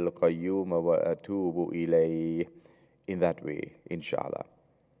al-hayy al-qayyum wa atubu ilayh. In that way, inshallah.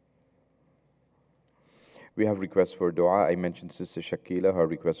 We have requests for dua. I mentioned Sister Shakila, her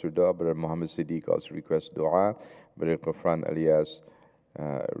request for dua. Brother Muhammad Siddiq also requests dua. Brother Qafran Alias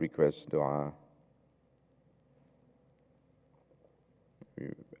requests dua.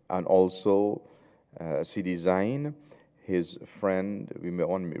 And also, Sidi Zain, his friend, we may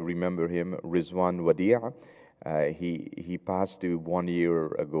remember him, Rizwan Wadia. He passed away 1 year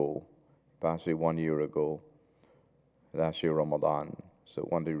ago. Last year Ramadan. So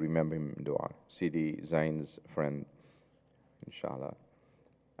one day remember him in dua. Sidi Zain's friend, inshallah.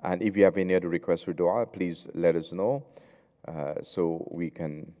 And if you have any other requests for dua, please let us know so we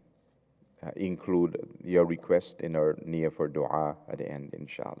can include your request in our niyyah for dua at the end,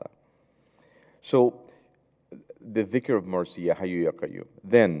 inshallah. So, the dhikr of mercy, Ya Hayyu Ya Qayyum.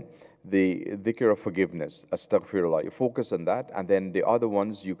 Then, the dhikr of forgiveness, astaghfirullah. You focus on that, and then the other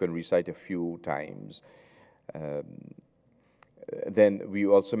ones you can recite a few times. Then we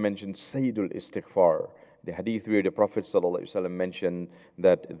also mentioned Sayyidul Istighfar, the hadith where the Prophet ﷺ mentioned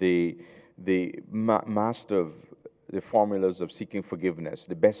that the master of the formulas of seeking forgiveness,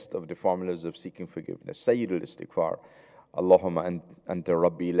 the best of the formulas of seeking forgiveness, Sayyidul Istighfar. Allahumma anta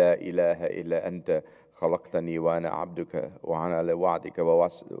rabbi la ilaha illa anta khalaqtani wa ana abduka wa ana ala wa'dika wa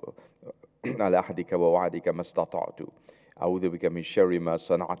ala ahdika wa wa'dika mastata'tu a'udhu bika min sharri ma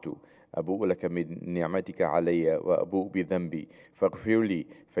sana'tu أبوء لك من نعمتك علي وأبوء بذنبي فاغفر لي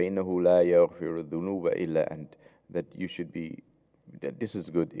فإنه لا يغفر الذنوب إلا أنت. That you should be, that this is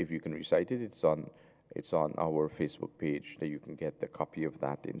good if you can recite it. It's on our Facebook page that you can get the copy of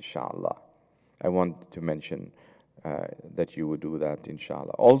that, inshallah. I want to mention that you would do that,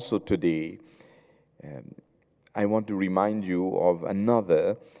 inshallah. Also today, I want to remind you of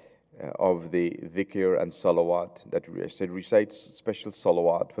another of the dhikr and salawat that we said, recites special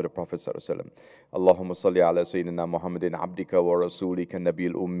salawat for the Prophet ﷺ. Allahumma salli ala Sayyidina Muhammadin abdika wa rasulika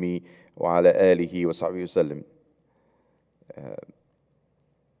nabil ummi wa ala alihi wa sahbihi wasallam.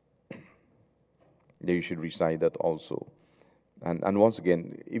 You should recite that also. And once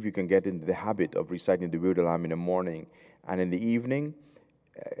again, if you can get into the habit of reciting the Wird al-Am in the morning and in the evening,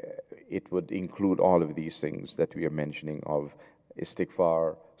 it would include all of these things that we are mentioning of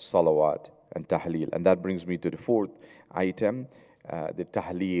istighfar, salawat, and tahleel. And that brings me to the fourth item, the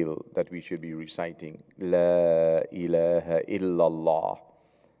tahleel that we should be reciting. La ilaha illallah.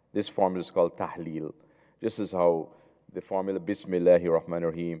 This formula is called tahleel. This is how the formula Bismillahir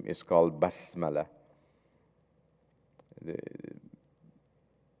Rahmanir Rahim is called basmala.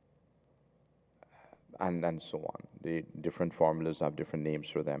 And so on. The different formulas have different names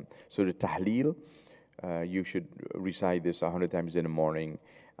for them. So the tahleel, you should recite this 100 times in the morning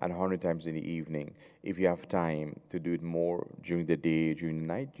and 100 times in the evening. If you have time to do it more during the day, during the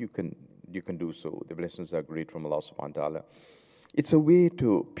night, you can do so. The blessings are great from Allah subhanahu wa ta'ala. It's a way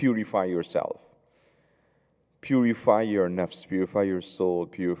to purify yourself. Purify your nafs, purify your soul,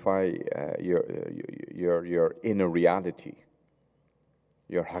 purify your inner reality,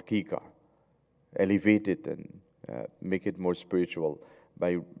 your haqiqah. Elevate it and make it more spiritual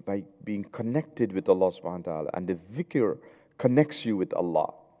by being connected with Allah subhanahu wa ta'ala. And the dhikr connects you with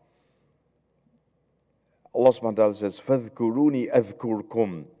Allah. Allah subhanahu wa ta'ala says, فَاذْكُرُونِي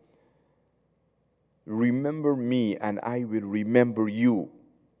أَذْكُرْكُمْ. Remember me and I will remember you.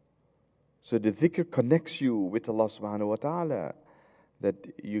 So the dhikr connects you with Allah subhanahu wa ta'ala, that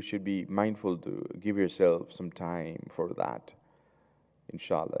you should be mindful to give yourself some time for that.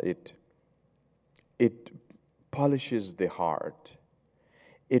 Inshallah, it polishes the heart.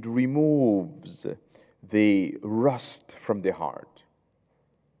 It removes the rust from the heart.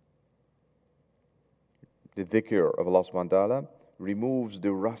 The dhikr of Allah subhanahu wa ta'ala removes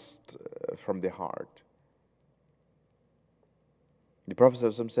the rust from the heart. The Prophet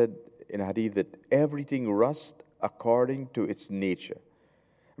ﷺ said in a hadith that everything rusts according to its nature.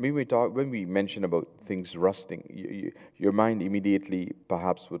 I mean, when we mention about things rusting, your mind immediately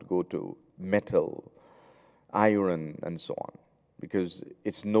perhaps would go to metal, iron, and so on, because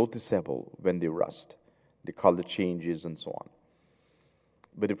it's noticeable when they rust. The color changes and so on.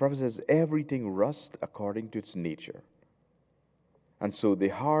 But the Prophet says everything rusts according to its nature. And so the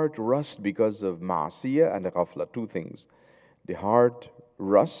heart rusts because of ma'asiyah and ghafla, two things. The heart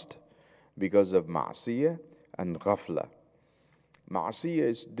rusts because of ma'asiyah and ghafla. Ma'asiyah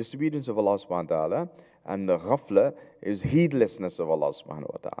is disobedience of Allah subhanahu wa ta'ala, and ghafla is heedlessness of Allah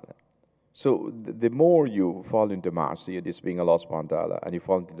subhanahu wa ta'ala. So the more you fall into ma'asiyah, this being Allah subhanahu wa ta'ala, and you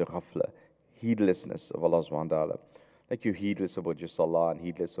fall into the ghafla, heedlessness of Allah subhanahu wa ta'ala, like you're heedless about your salah and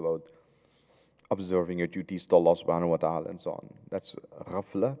heedless about observing your duties to Allah subhanahu wa ta'ala and so on. That's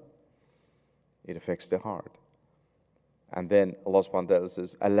ghafla. It affects the heart. And then Allah subhanahu wa ta'ala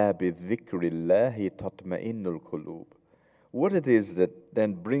says, أَلَا بِذِكْرِ اللَّهِ تَطْمَئِنُّ الْقُلُوبِ. What it is that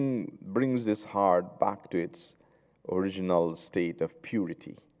then brings this heart back to its original state of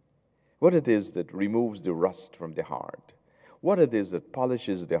purity. What it is that removes the rust from the heart. What it is that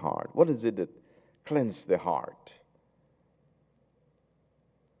polishes the heart. What is it that cleanses the heart,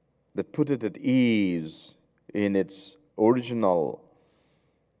 that put it at ease in its original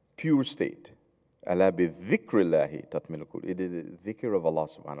pure state. Ala bi dhikrillahi tatma'inul qulub. It is the dhikr of Allah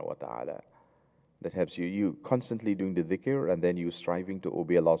subhanahu wa ta'ala that helps you. You constantly doing the dhikr, and then you striving to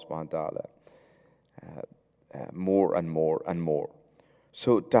obey Allah subhanahu wa ta'ala more and more and more.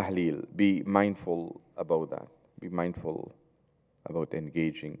 So tahleel, be mindful about that. Be mindful about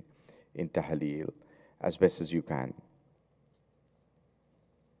engaging in tahleel as best as you can.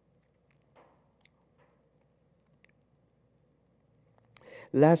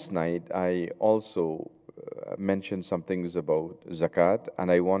 Last night, I also mentioned some things about zakat, and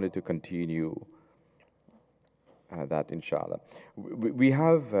I wanted to continue that, inshallah. We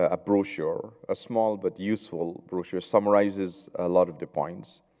have a brochure, a small but useful brochure, summarizes a lot of the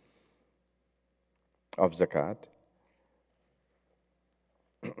points of zakat.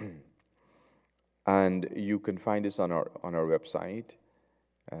 And you can find this on our website.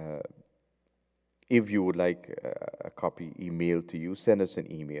 If you would like a copy emailed to you, send us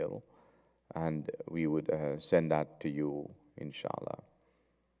an email, and we would send that to you, inshallah.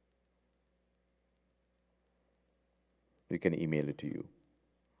 We can email it to you.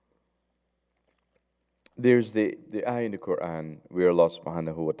 There's the ayah in the Quran where Allah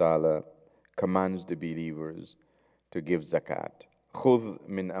subhanahu wa ta'ala commands the believers to give zakat. خُذْ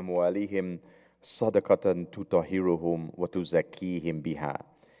مِنْ أَمْوَالِهِمْ صَدَقَةً تُطَهِّرُهُمْ وَتُزَكِّيهِمْ بِهَا.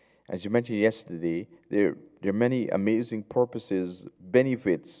 As you mentioned yesterday, there are many amazing purposes,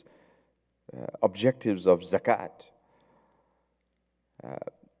 benefits, objectives of zakat.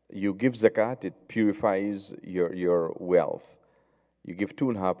 You give zakat, it purifies your wealth. You give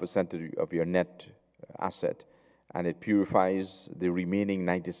 2.5% of your net asset, and it purifies the remaining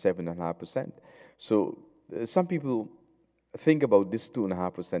 97.5%. So some people think about this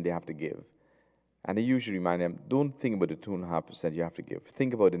 2.5% they have to give. And I usually remind them, don't think about the 2.5% you have to give.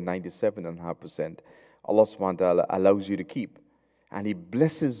 Think about the 97.5% Allah subhanahu wa ta'ala allows you to keep. And He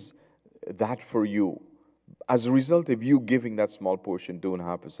blesses that for you as a result of you giving that small portion,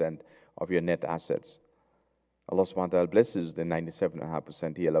 2.5% of your net assets. Allah subhanahu wa ta'ala blesses the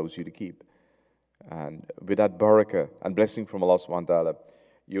 97.5% He allows you to keep. And with that barakah and blessing from Allah subhanahu wa ta'ala,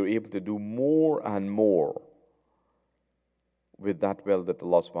 you're able to do more and more with that wealth that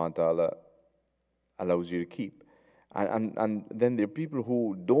Allah subhanahu wa ta'ala allows you to keep. And then there are people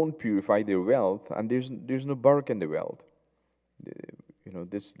who don't purify their wealth, and there's no barakah in the wealth. You know,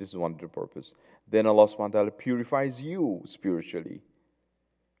 this is one of the purpose. Then Allah subhanahu wa ta'ala purifies you spiritually.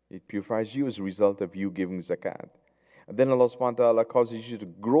 It purifies you as a result of you giving zakat. And then Allah subhanahu wa ta'ala causes you to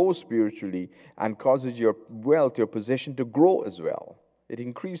grow spiritually and causes your wealth, your possession to grow as well. It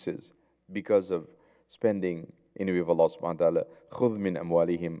increases because of spending in the way of Allah subhanahu wa ta'ala. خُذْ مِنْ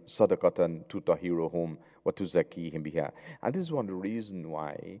أَمْوَالِهِمْ صَدَقَةً تُطَهِّرُهُمْ وَتُزَكِّيهِمْ بِهَا. And this is one of the reasons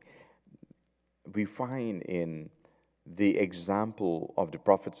why we find in the example of the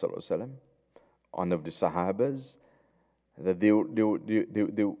Prophet ﷺ and of the Sahabas that they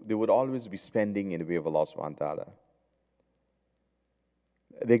would always be spending in the way of Allah subhanahu wa ta'ala.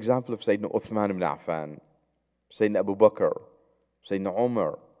 The example of Sayyidina Uthman ibn Affan, Sayyidina Abu Bakr, Sayyidina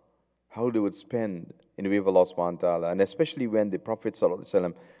Umar, how they would spend in the way of Allah subhanahu wa ta'ala, and especially when the Prophet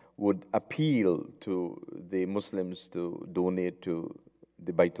ﷺ would appeal to the Muslims to donate to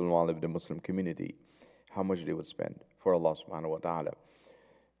the Baytul Mal of the Muslim community, how much they would spend for Allah subhanahu wa ta'ala.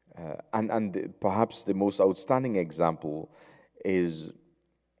 Perhaps the most outstanding example is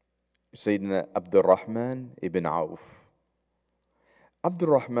Sayyidina Abdul Rahman ibn Auf. Abdul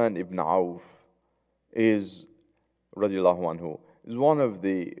Rahman ibn Auf is, radiallahu anhu, is one of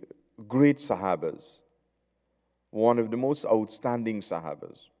the great Sahabas, one of the most outstanding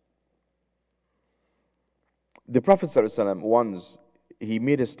Sahabas. The Prophet ﷺ once, he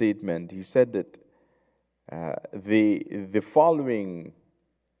made a statement. He said that the following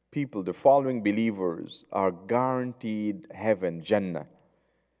people, the following believers are guaranteed heaven, Jannah.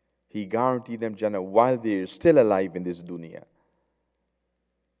 He guaranteed them Jannah while they're still alive in this dunya.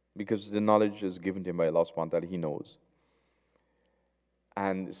 Because the knowledge is given to him by Allah subhanahu wa ta'ala, he knows.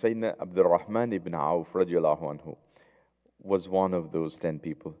 And Sayyidina Abdul Rahman ibn Auf radiallahu anhu was one of those 10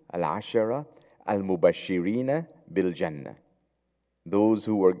 people. Al-Ashara al-Mubashirina bil-Jannah. Those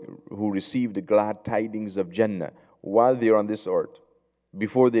who received the glad tidings of Jannah while they're on this earth,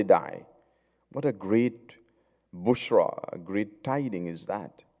 before they die. What a great bushra, a great tiding is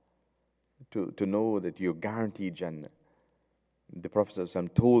that. To know that you're guaranteed Jannah. The Prophet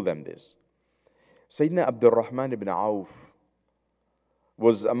ﷺ told them this. Sayyidina Abdul Rahman ibn Auf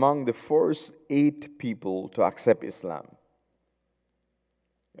was among the first 8 people to accept Islam.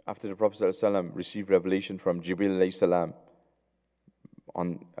 After the Prophet ﷺ received revelation from Jibril alayhi salam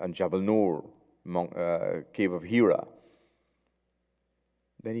on Jabal Nur, cave of Hira,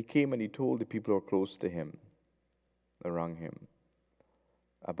 Then he came and he told the people who are close to him, around him,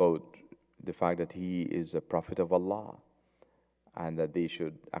 about the fact that he is a prophet of Allah and that they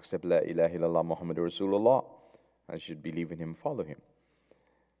should accept La ilaha illallah Muhammadur Rasulullah and should believe in him, follow him.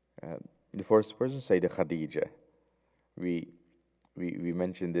 The first person, Sayyidah Khadija. We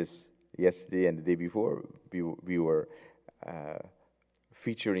mentioned this yesterday and the day before. We were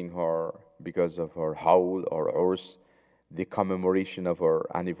featuring her because of her haul or urs, the commemoration of her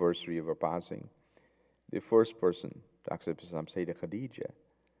anniversary of her passing. The first person to accept Islam, Sayyidah Khadija.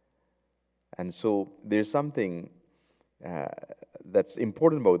 And so there's something that's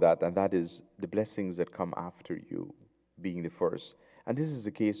important about that, and that is the blessings that come after you being the first. And this is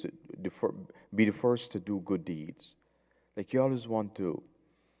the case, be the first to do good deeds. Like you always want to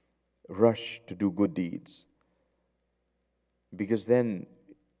rush to do good deeds. Because then,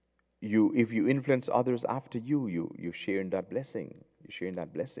 if you influence others after you share in that blessing. You share in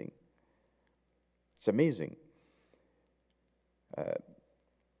that blessing. It's amazing.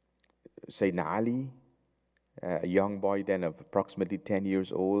 Sayyidina Ali, a young boy then of approximately 10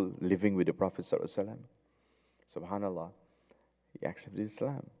 years old, living with the Prophet ﷺ. Subhanallah, he accepted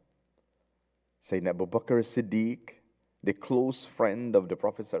Islam. Sayyidina Abu Bakr as-Siddiq, the close friend of the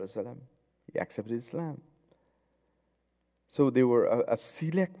Prophet ﷺ, he accepted Islam. So they were a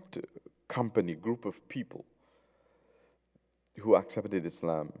select company, group of people who accepted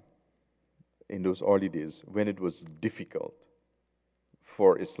Islam in those early days when it was difficult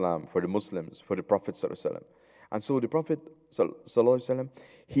for Islam, for the Muslims, for the Prophet ﷺ. And so the Prophet ﷺ,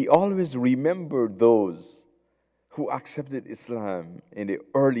 he always remembered those who accepted Islam in the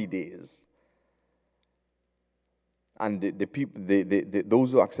early days. And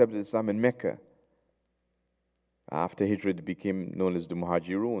those who accepted Islam in Mecca, after Hijrah, it became known as the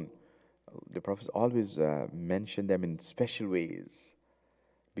Muhajirun. The Prophet always mentioned them in special ways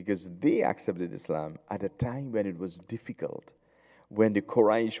because they accepted Islam at a time when it was difficult, when the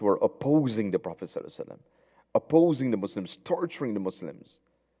Quraysh were opposing the Prophet ﷺ, opposing the Muslims, torturing the Muslims.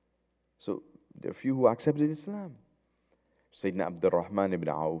 So there are few who accepted Islam. Sayyidina Abdul Rahman ibn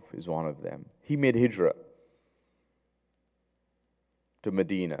Auf is one of them. He made Hijrah to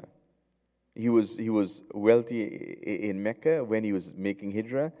Medina. He was wealthy in Mecca when he was making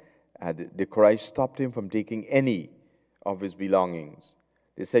Hijrah. The Quraysh stopped him from taking any of his belongings.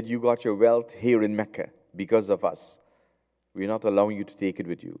 They said, you got your wealth here in Mecca because of us. We're not allowing you to take it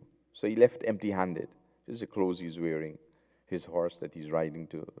with you. So he left empty-handed. Just the clothes he's wearing, his horse that he's riding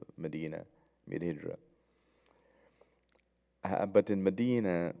to Medina, made Hijrah. But in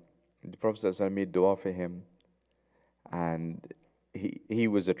Medina, the Prophet ﷺ made dua for him, and he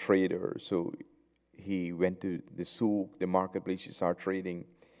was a trader, so he went to the souk, the marketplace, he started trading,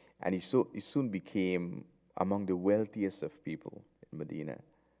 and he soon became among the wealthiest of people in Medina.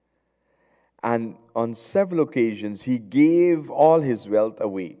 And on several occasions, he gave all his wealth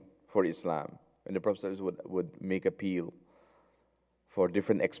away for Islam. And the Prophet would make appeal for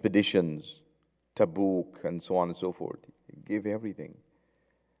different expeditions, Tabuk, and so on and so forth. He gave everything.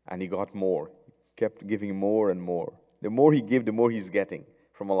 And he got more. He kept giving more and more. The more he gave, the more he's getting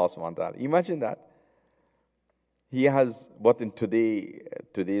from Allah subhanahu wa ta'ala. Imagine that. He has what in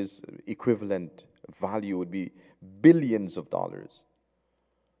today's equivalent value would be billions of dollars.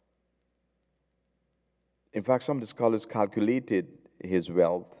 In fact, some of the scholars calculated his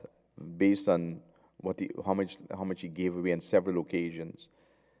wealth based on how much he gave away on several occasions.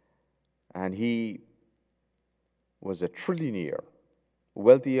 And he was a trillionaire,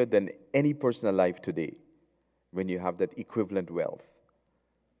 wealthier than any person alive today when you have that equivalent wealth.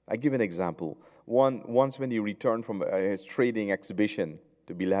 I give an example. Once when he returned from his trading exhibition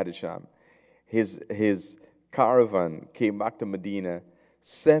to Bilad Sham, his caravan came back to Medina,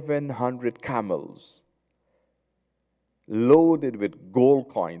 700 camels loaded with gold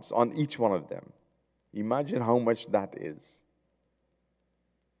coins on each one of them. Imagine how much that is.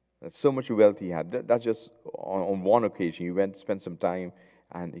 That's so much wealth he had. That's just on one occasion. He went to spend some time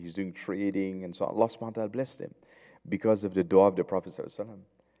and he's doing trading and so on. Allah subhanahu wa ta'ala blessed him because of the dua of the Prophet sallallahu alaihi wasallam.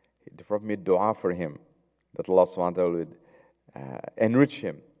 The Prophet made dua for him that Allah subhanahu wa ta'ala would enrich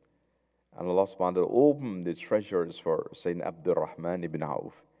him. And Allah subhanahu wa ta'ala opened the treasures for Sayyidina Abdul Rahman ibn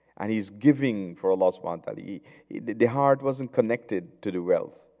Auf. And he's giving for Allah subhanahu wa ta'ala. The heart wasn't connected to the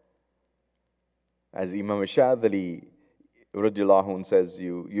wealth. As Imam Shadhali radiallahu anhu says,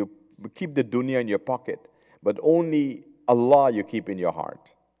 you keep the dunya in your pocket, but only Allah you keep in your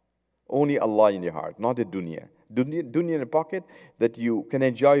heart. Only Allah in your heart, not the dunya. Dunya in the pocket, that you can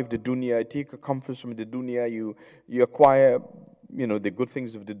enjoy of the dunya, take a comfort from the dunya, you acquire, the good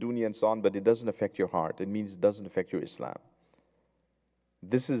things of the dunya and so on, but it doesn't affect your heart. It means it doesn't affect your Islam.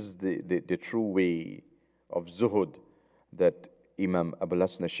 This is the true way of zuhud that Imam Abul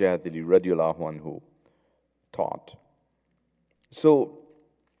Hasan Ash-Shadhili radiallahu anhu taught. So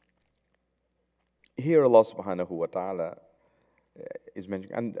here Allah subhanahu wa ta'ala is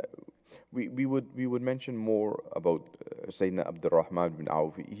mentioning, and we would mention more about Sayyidina Abdurrahman bin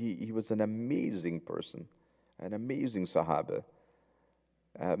Auf. He was an amazing person, an amazing Sahaba.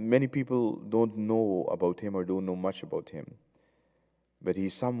 Many people don't know about him or don't know much about him, but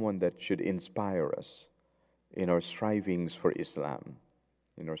he's someone that should inspire us in our strivings for Islam,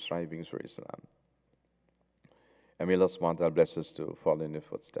 And may Allah subhanahu wa ta'ala bless us to follow in his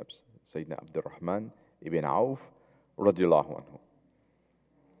footsteps. Sayyidina Abdurrahman ibn Auf radiallahu anhu.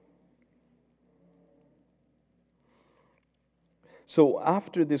 So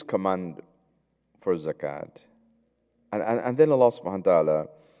after this command for zakat, and then Allah subhanahu wa ta'ala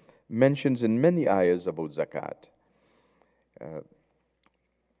mentions in many ayahs about zakat.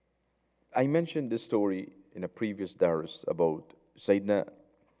 I mentioned this story in a previous dars about Sayyidina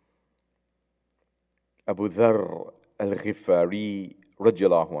Abu Dharr al-Ghifari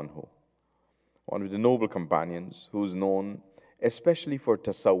radiallahu anhu, one of the noble companions who's known especially for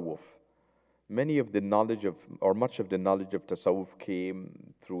tasawwuf. Many of the knowledge of, or much of the knowledge of tasawwuf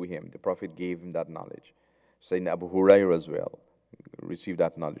came through him. The Prophet gave him that knowledge. Sayyidina Abu Hurairah as well received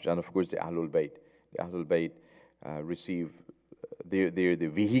that knowledge. And of course the Ahlul Bayt. The Ahlul Bayt receive, they're the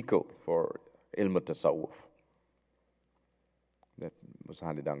vehicle for ilm tasawwuf that was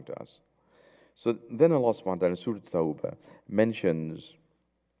handed down to us. So then Allah subhanahu wa ta'ala in Surah Tawbah mentions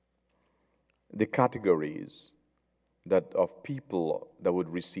the categories that of people that would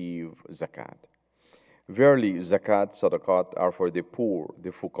receive zakat. Verily, zakat, sadaqat are for the poor,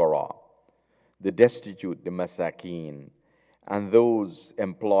 the fuqara, the destitute, the masakin, and those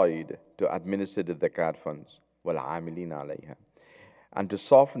employed to administer the zakat funds, وَالْعَامِلِينَ عَلَيْهَا, and to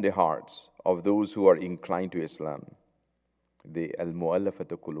soften the hearts of those who are inclined to Islam, the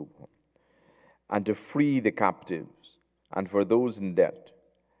al-mu'allafatu qulubuhum, and to free the captives, and for those in debt,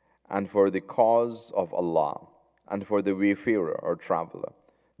 and for the cause of Allah, and for the wayfarer or traveler.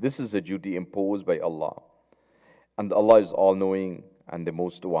 This is a duty imposed by Allah. And Allah is all-knowing and the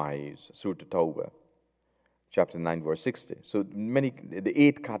most wise. Surah Tawbah, chapter 9, verse 60. So the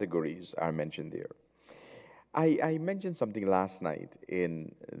 8 categories are mentioned there. I mentioned something last night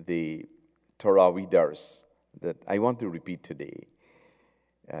in the Taraweeh Dars that I want to repeat today,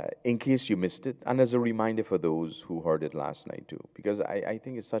 in case you missed it, and as a reminder for those who heard it last night too, because I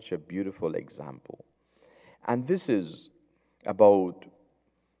think it's such a beautiful example. And this is about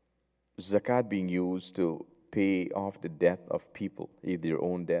zakat being used to pay off the debt of people, either their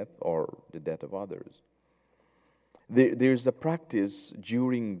own debt or the debt of others. There's a practice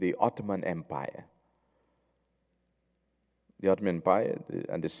during the Ottoman Empire. The Ottoman Empire,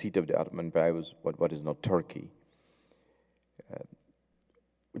 and the seat of the Ottoman Empire was what is now Turkey.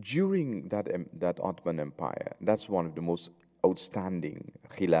 During that Ottoman Empire, that's one of the most outstanding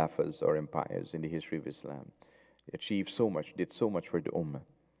khilafas or empires in the history of Islam. It achieved so much, did so much for the ummah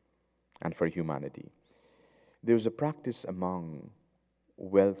and for humanity. There was a practice among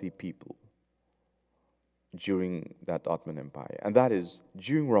wealthy people during that Ottoman Empire, and that is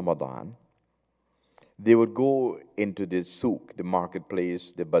during Ramadan, they would go into the souk, the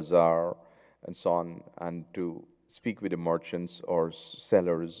marketplace, the bazaar, and so on, and to speak with the merchants or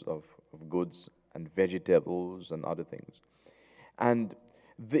sellers of goods and vegetables and other things. And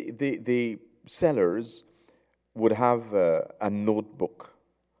the sellers would have a notebook.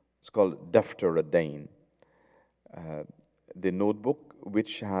 It's called Daftar ad-Dain. The notebook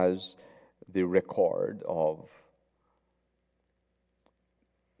which has the record of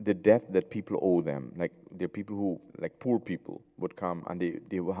the debt that people owe them. Like there are people who, like poor people, would come and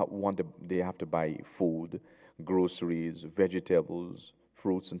they have to buy food, groceries, vegetables,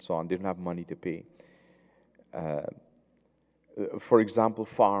 fruits, and so on. They don't have money to pay. For example,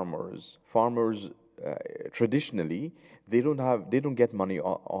 farmers traditionally they don't get money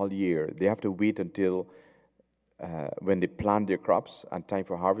all year. They have to wait until when they plant their crops and time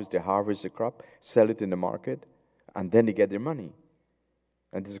for harvest. They harvest the crop, sell it in the market, and then they get their money.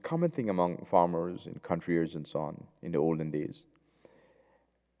 And this is a common thing among farmers and countryers and so on in the olden days.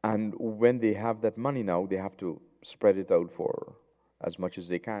 And when they have that money now, they have to spread it out for as much as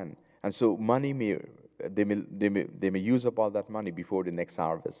they can. And so they may use up all that money before the next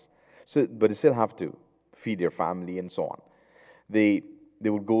harvest. So, but they still have to feed their family and so on. They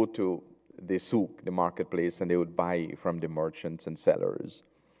would go to the souk, the marketplace, and they would buy from the merchants and sellers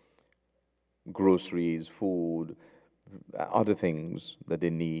groceries, food, other things that they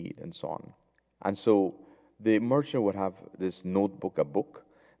need, and so on. And so the merchant would have this notebook, a book,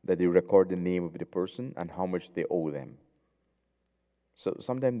 that they record the name of the person and how much they owe them. So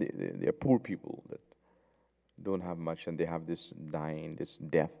sometimes they are poor people that don't have much, and they have this dying, this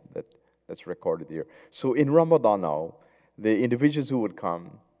death that's recorded there. So in Ramadan now, the individuals who would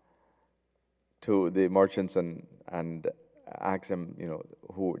come to the merchants and ask them,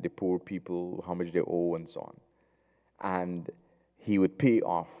 who the poor people, how much they owe, and so on. And he would pay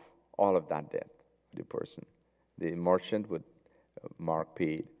off all of that debt, the person. The merchant would mark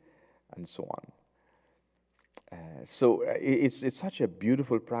paid, and so on. So it's such a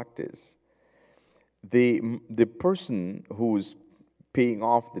beautiful practice. The person who's paying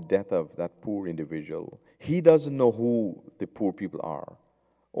off the debt of that poor individual, he doesn't know who the poor people are.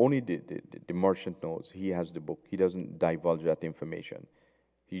 Only the merchant knows. He has the book. He doesn't divulge that information.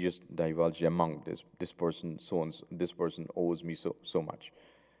 He just divulges among this person, this person owes me so much.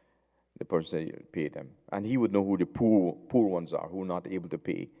 The person paid them. And he would know who the poor ones are, who are not able to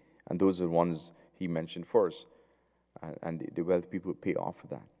pay. And those are the ones he mentioned first. And the wealthy people pay off for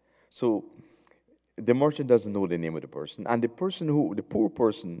that. So the merchant doesn't know the name of the person. And the poor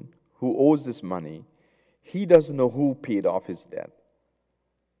person who owes this money, he doesn't know who paid off his debt.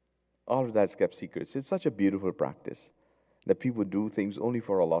 All of that's kept secret. So it's such a beautiful practice that people do things only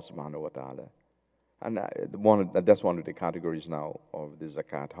for Allah subhanahu wa ta'ala. And that's one of the categories now of the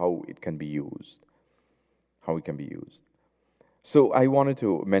zakat, how it can be used. How it can be used. So I wanted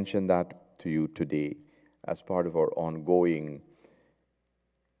to mention that to you today as part of our ongoing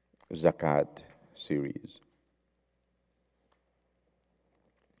zakat series.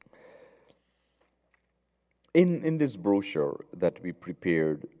 In this brochure that we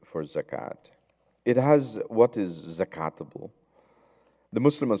prepared for zakat, it has what is zakatable. The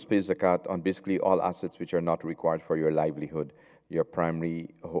Muslim must pay zakat on basically all assets which are not required for your livelihood. Your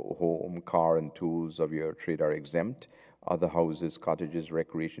primary home, car, and tools of your trade are exempt. Other houses, cottages,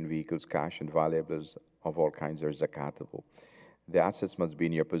 recreation vehicles, cash, and valuables of all kinds are zakatable. The assets must be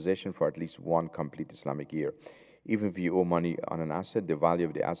in your possession for at least one complete Islamic year. Even if you owe money on an asset, the value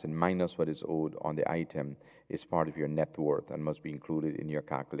of the asset minus what is owed on the item is part of your net worth and must be included in your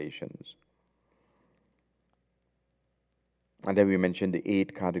calculations. And then we mentioned the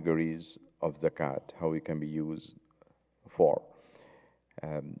 8 categories of zakat, how it can be used for.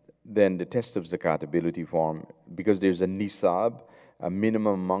 Then the test of zakatability form, because there's a nisab, a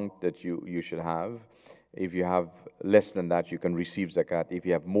minimum amount that you should have. If you have less than that, you can receive zakat. If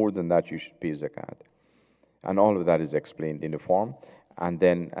you have more than that, you should pay zakat. And all of that is explained in the form. And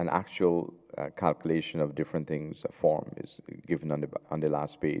then an actual calculation of different things, a form is given on the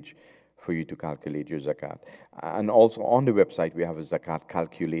last page for you to calculate your zakat. And also on the website, we have a zakat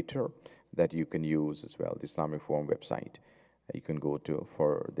calculator that you can use as well, the Islamic Forum website. You can go to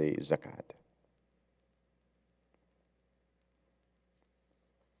for the zakat.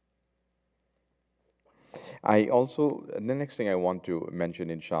 The next thing I want to mention,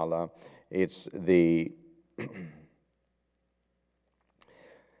 inshallah, it's the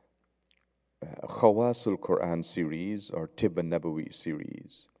Khawasul Quran series or Tib al-Nabawi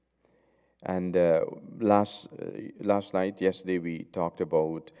series. And yesterday, we talked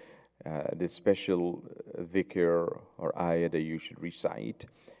about the special dhikr or ayah that you should recite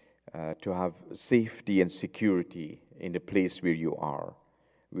to have safety and security in the place where you are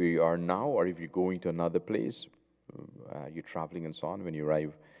now, or if you're going to another place, you're traveling and so on, when you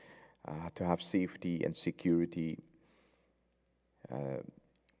arrive, to have safety and security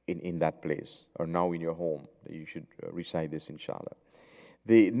in that place, or now in your home, you should recite this, inshallah.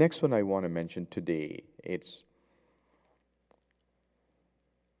 The next one I want to mention today, it's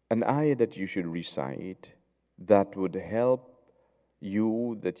an ayah that you should recite that would help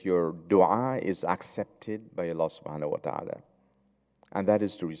you that your dua is accepted by Allah subhanahu wa ta'ala. And that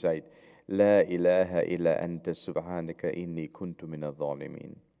is to recite, La ilaha illa anta subhanaka inni kuntu min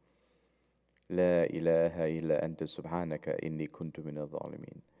al-zalimin. La ilaha illa anta subhanaka inni kuntu min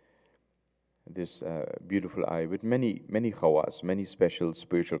al-zalimin. This beautiful ayah with many khawas, many special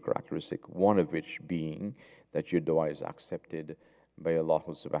spiritual characteristics, one of which being that your dua is accepted by Allah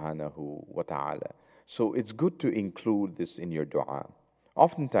subhanahu wa ta'ala. So it's good to include this in your dua.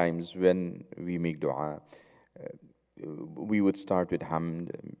 Oftentimes when we make dua, we would start with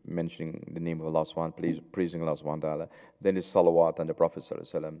hamd, mentioning the name of Allah subhanahu wa ta'ala, praising Allah subhanahu wa ta'ala, then is salawat on the Prophet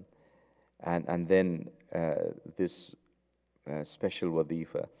sallallahu alaihi wasallam, and then this special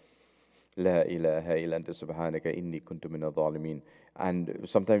wadhifa, La ilaha illa anta subhanaka inni kuntu min al-zalimin. And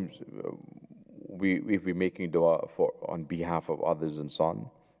sometimes if we're making dua on behalf of others and so on,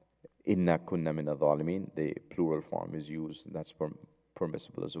 inna kunna min al-zalimin, the plural form is used, that's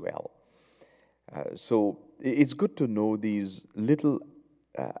permissible as well. So it's good to know these little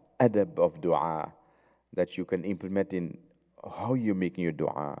adab of dua that you can implement in how you're making your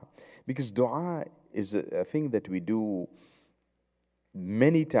dua. Because dua is a thing that we do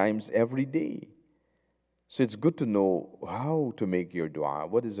many times every day. So it's good to know how to make your dua.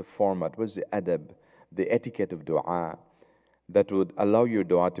 What is the format? What is the adab, the etiquette of dua that would allow your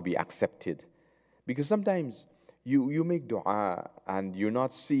dua to be accepted? Because sometimes you make dua and you're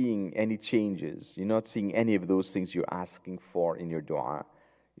not seeing any changes. You're not seeing any of those things you're asking for in your dua.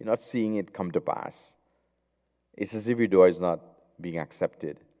 You're not seeing it come to pass. It's as if your dua is not being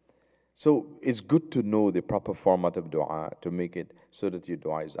accepted. So it's good to know the proper format of dua to make it so that your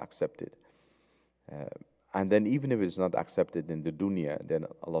dua is accepted. And then even if it's not accepted in the dunya, then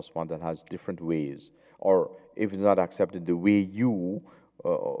Allah subhanahu wa ta'ala has different ways. Or if it's not accepted the way you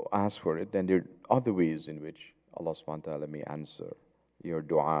ask for it, then there are other ways in which Allah subhanahu wa ta'ala may answer your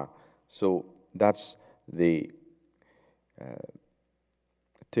dua. So that's the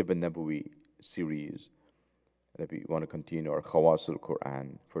Tib al-Nabawi series that we want to continue, our Khawasul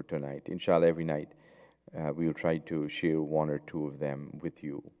Quran for tonight. Inshallah, every night we will try to share one or two of them with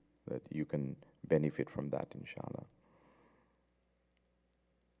you, that you can benefit from that, inshallah.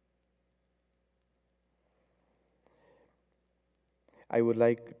 I would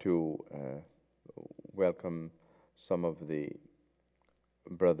like to welcome some of the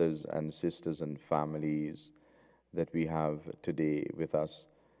brothers and sisters and families that we have today with us.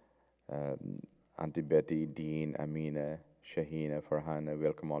 Auntie Betty, Dean, Amina, Shahina, Farhana,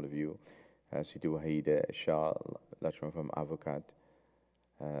 welcome all of you. Siti Wahida, Shah, Lachman from Avocat,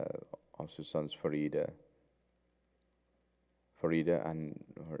 also sons Farida and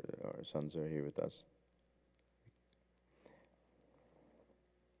her sons are here with us.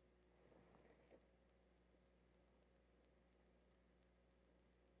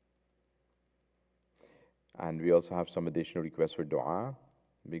 And we also have some additional requests for dua.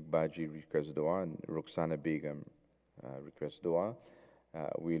 Big Baji requests dua and Roxana Begum requests dua.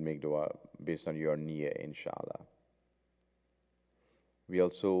 We'll make dua based on your niyyah, inshallah. We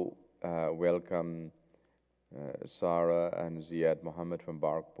also welcome Sarah and Ziad Muhammad from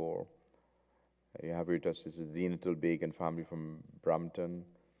Barkpur. You have with us Sister Zeenatul Beg and family from Brampton.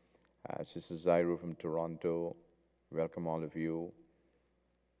 Sister Zairu from Toronto. Welcome all of you.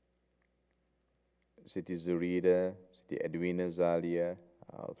 Siti Zurida, Siti Edwina Zalia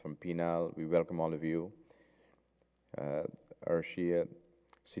from Penal, we welcome all of you. Arshia,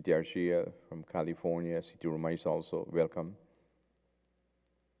 Siti Arshia from California, Siti Rumais also, welcome.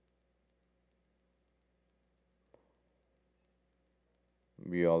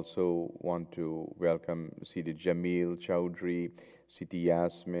 We also want to welcome Siti Jamil Chowdhury, Siti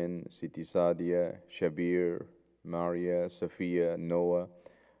Yasmin, Siti Sadia, Shabir, Maria, Sophia, Noah.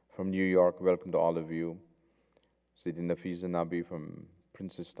 From New York, welcome to all of you. Siti Nafiza Nabi from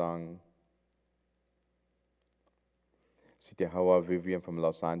Princeton. Siti Hawa Vivian from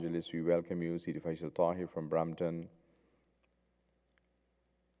Los Angeles, we welcome you. Siti Faisal Tahir from Brampton.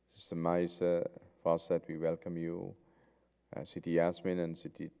 Sister Maisa Fawcett, we welcome you. Siti Yasmin and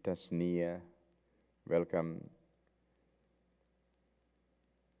Siti Tasniya, welcome.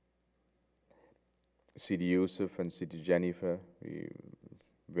 Siti Yusuf and Siti Jennifer, we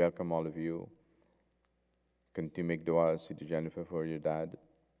welcome all of you. Continue to make dua, Siti Jennifer, for your dad.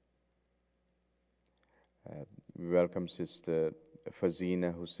 We welcome Sister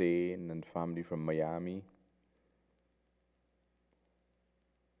Fazina Hussein and family from Miami.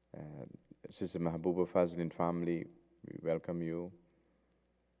 Sister Mahbooba Fazlin family, we welcome you.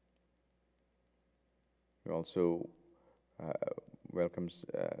 We also welcome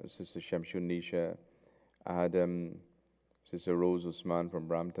Sister Shamshun Nisha, Adam, Sister Rose Usman from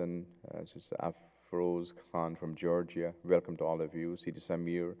Brampton, Sister Afroz Khan from Georgia. Welcome to all of you. Siti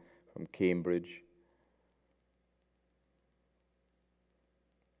Samir from Cambridge.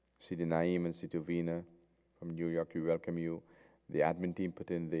 Siti Naeem and Siti Vina from New York, we welcome you. The admin team put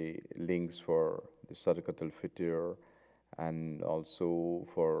in the links for the Sadaqat al-Fitr and also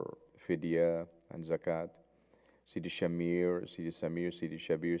for Fidya and Zakat. Sidi Shamir, Sidi Samir, Sidi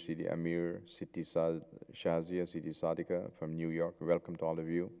Shabir, Sidi Amir, Sidi Shazia, Sidi Sadika from New York. Welcome to all of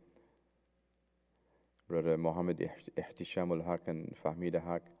you. Brother Mohammed Ihtisham al-Haq and Fahmida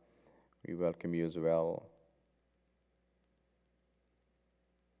Haq, we welcome you as well.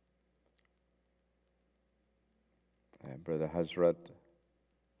 Brother Hazrat,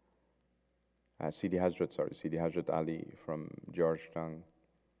 Sidi Hazrat Ali from Georgetown.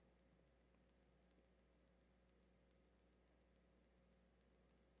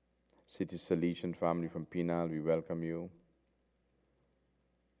 Siti Salesian family from Penal, we welcome you.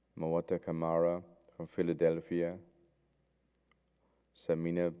 Mawata Kamara from Philadelphia.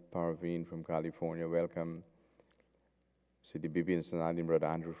 Samina Parveen from California, welcome. Sidi Bibi and Sanadi, Brother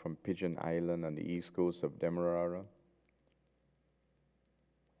Andrew from Pigeon Island on the east coast of Demerara.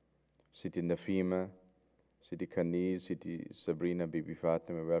 Sidi Nafima, Sidi Kaniz, Sidi Sabrina, Bibi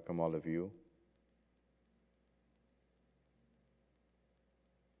Fatima, welcome all of you.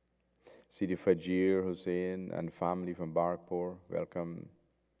 Sidi Fajir Hussein and family from Barkpur, welcome.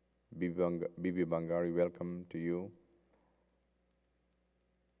 Bibi Bangari, welcome to you.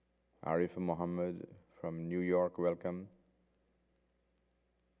 Arif Muhammad from New York, welcome.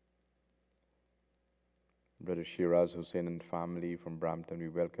 Brother Shiraz Hussein and family from Brampton, we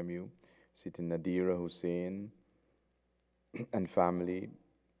welcome you. Siti Nadira Hussein and family.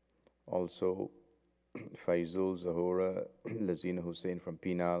 Also, Faizul Zahora, Lazina Hussein from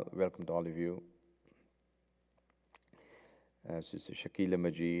Penal, welcome to all of you. Sister Shakila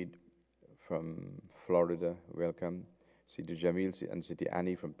Majid from Florida, welcome. Sidi Jamil and Sidi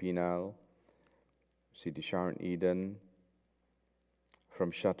Annie from Penal. Sidi Sharon Eden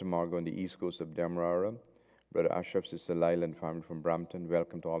from Shatamargo on the east coast of Demerara. Brother Ashraf, Sister Laila and family from Brampton,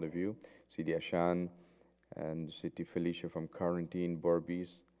 welcome to all of you. Sidi Ashan and Sidi Felicia from Quarantine,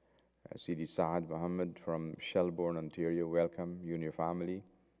 Berbice. Sidi Saad Muhammad from Shelbourne, Ontario, welcome, you and your family.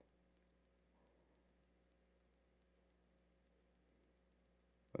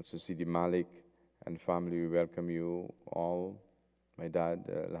 Also Sidi Malik and family, we welcome you all. My dad,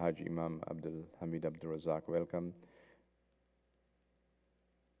 Al-Hajj Imam Abdul Hamid Abdul Razak, welcome.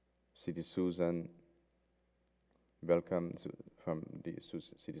 Sidi Susan, welcome from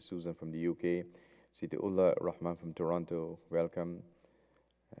Sidi Susan from the UK. Sidi Ullah Rahman from Toronto, welcome.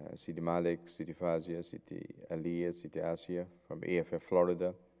 Sidi Malik, Sidi Fazia, Sidi Aliyah, Sidi Asia from AFF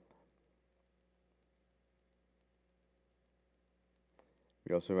Florida.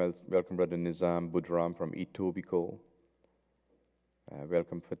 We also welcome Brother Nizam Budram from Etobicoke.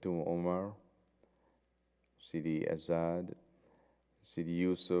 Welcome Fatum Omar, Sidi Azad, Sidi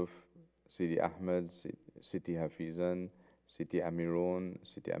Yusuf, Sidi Ahmed, Sidi Hafizan, Sidi Amirun,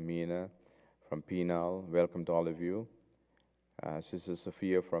 Sidi Amina from Penal. Welcome to all of you. Sister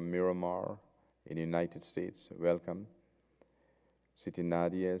Sophia from Miramar in the United States. Welcome. Sidi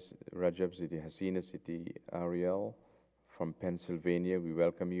Nadia, Rajab, Sidi Hasina, Sidi Ariel from Pennsylvania. We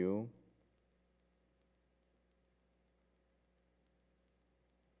welcome you.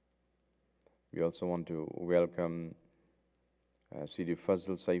 We also want to welcome Sidi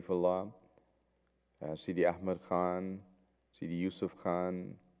Fazl Saifullah, Sidi Ahmed Khan, Sidi Yusuf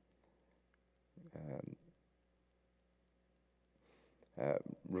Khan,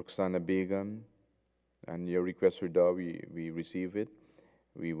 Ruxana Begum, and your request for dua, we receive it.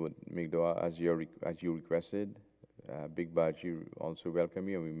 We would make dua as you requested. Big Baji also welcome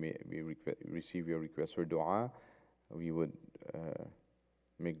you, and we receive your request for dua. We would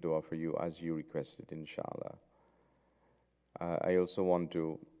make dua for you as you requested, inshallah. I also want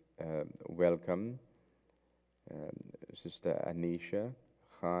to welcome Sister Anisha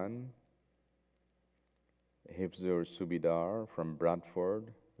Khan, Hifzur Subidar from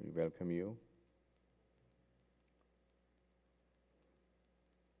Bradford. We welcome you.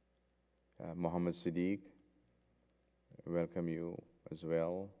 Muhammad Siddiq, welcome you as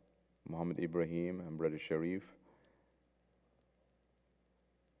well. Muhammad Ibrahim and Brother Sharif.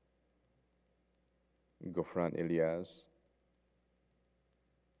 Gufran Ilyas.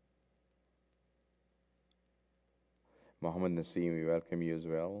 Muhammad Naseem, we welcome you as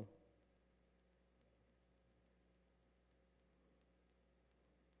well.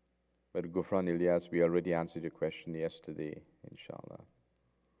 But Gufran Ilyas, we already answered your question yesterday, inshallah.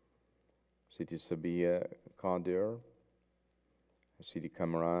 Sidi Sabia Qadir, Sidi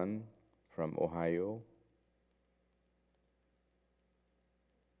Kamran from Ohio.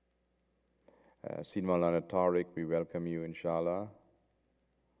 Sidi Maulana Tariq, we welcome you, inshallah.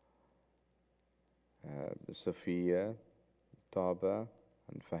 Safiya, Taba,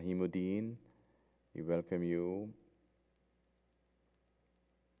 and Fahimuddin, we welcome you.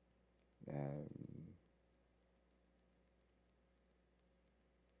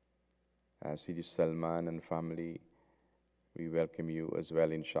 Sidi Salman and family, we welcome you as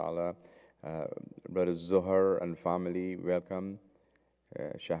well, inshallah. Brother Zohar and family, welcome.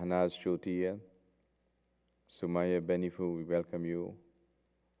 Shahnaz Chotiya, Sumaya Benifu, we welcome you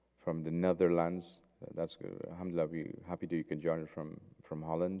from the Netherlands. That's good. Alhamdulillah, we're happy that you can join us from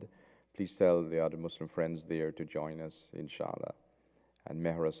Holland. Please tell the other Muslim friends there to join us, inshallah. And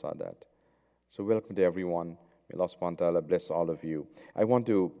Mehra Sadat. So welcome to everyone. May Allah subhanahu wa ta'ala bless all of you. I want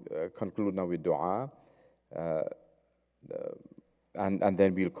to conclude now with dua. and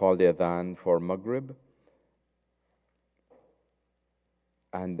then we'll call the adhan for Maghrib.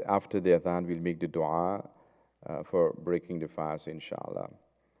 And after the adhan, we'll make the dua for breaking the fast, inshallah.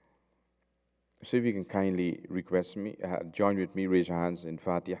 So if you can kindly request me, join with me, raise your hands in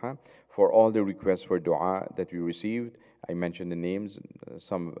Fatiha for all the requests for dua that we received. I mentioned the names,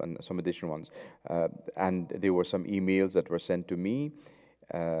 some additional ones. And there were some emails that were sent to me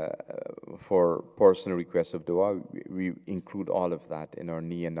for personal requests of dua. We include all of that in our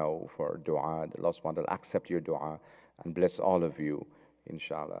niyyah now for dua. Allah subhanahu wa ta'ala accept your dua and bless all of you,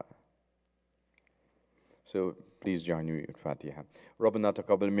 inshallah. So please join me with Fatiha. ربنا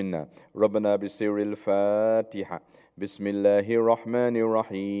تقبل منا ربنا بسر الفاتحة بسم الله الرحمن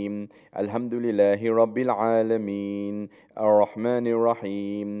الرحيم الحمد لله رب العالمين الرحمن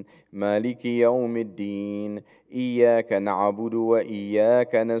الرحيم مالك يوم الدين إياك نعبد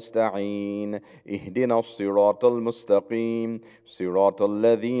وإياك نستعين اهدنا الصراط المستقيم صراط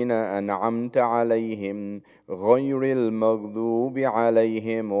الذين أنعمت عليهم غير المغضوب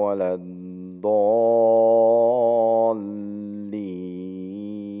عليهم ولا الضالين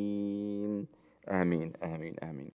آمين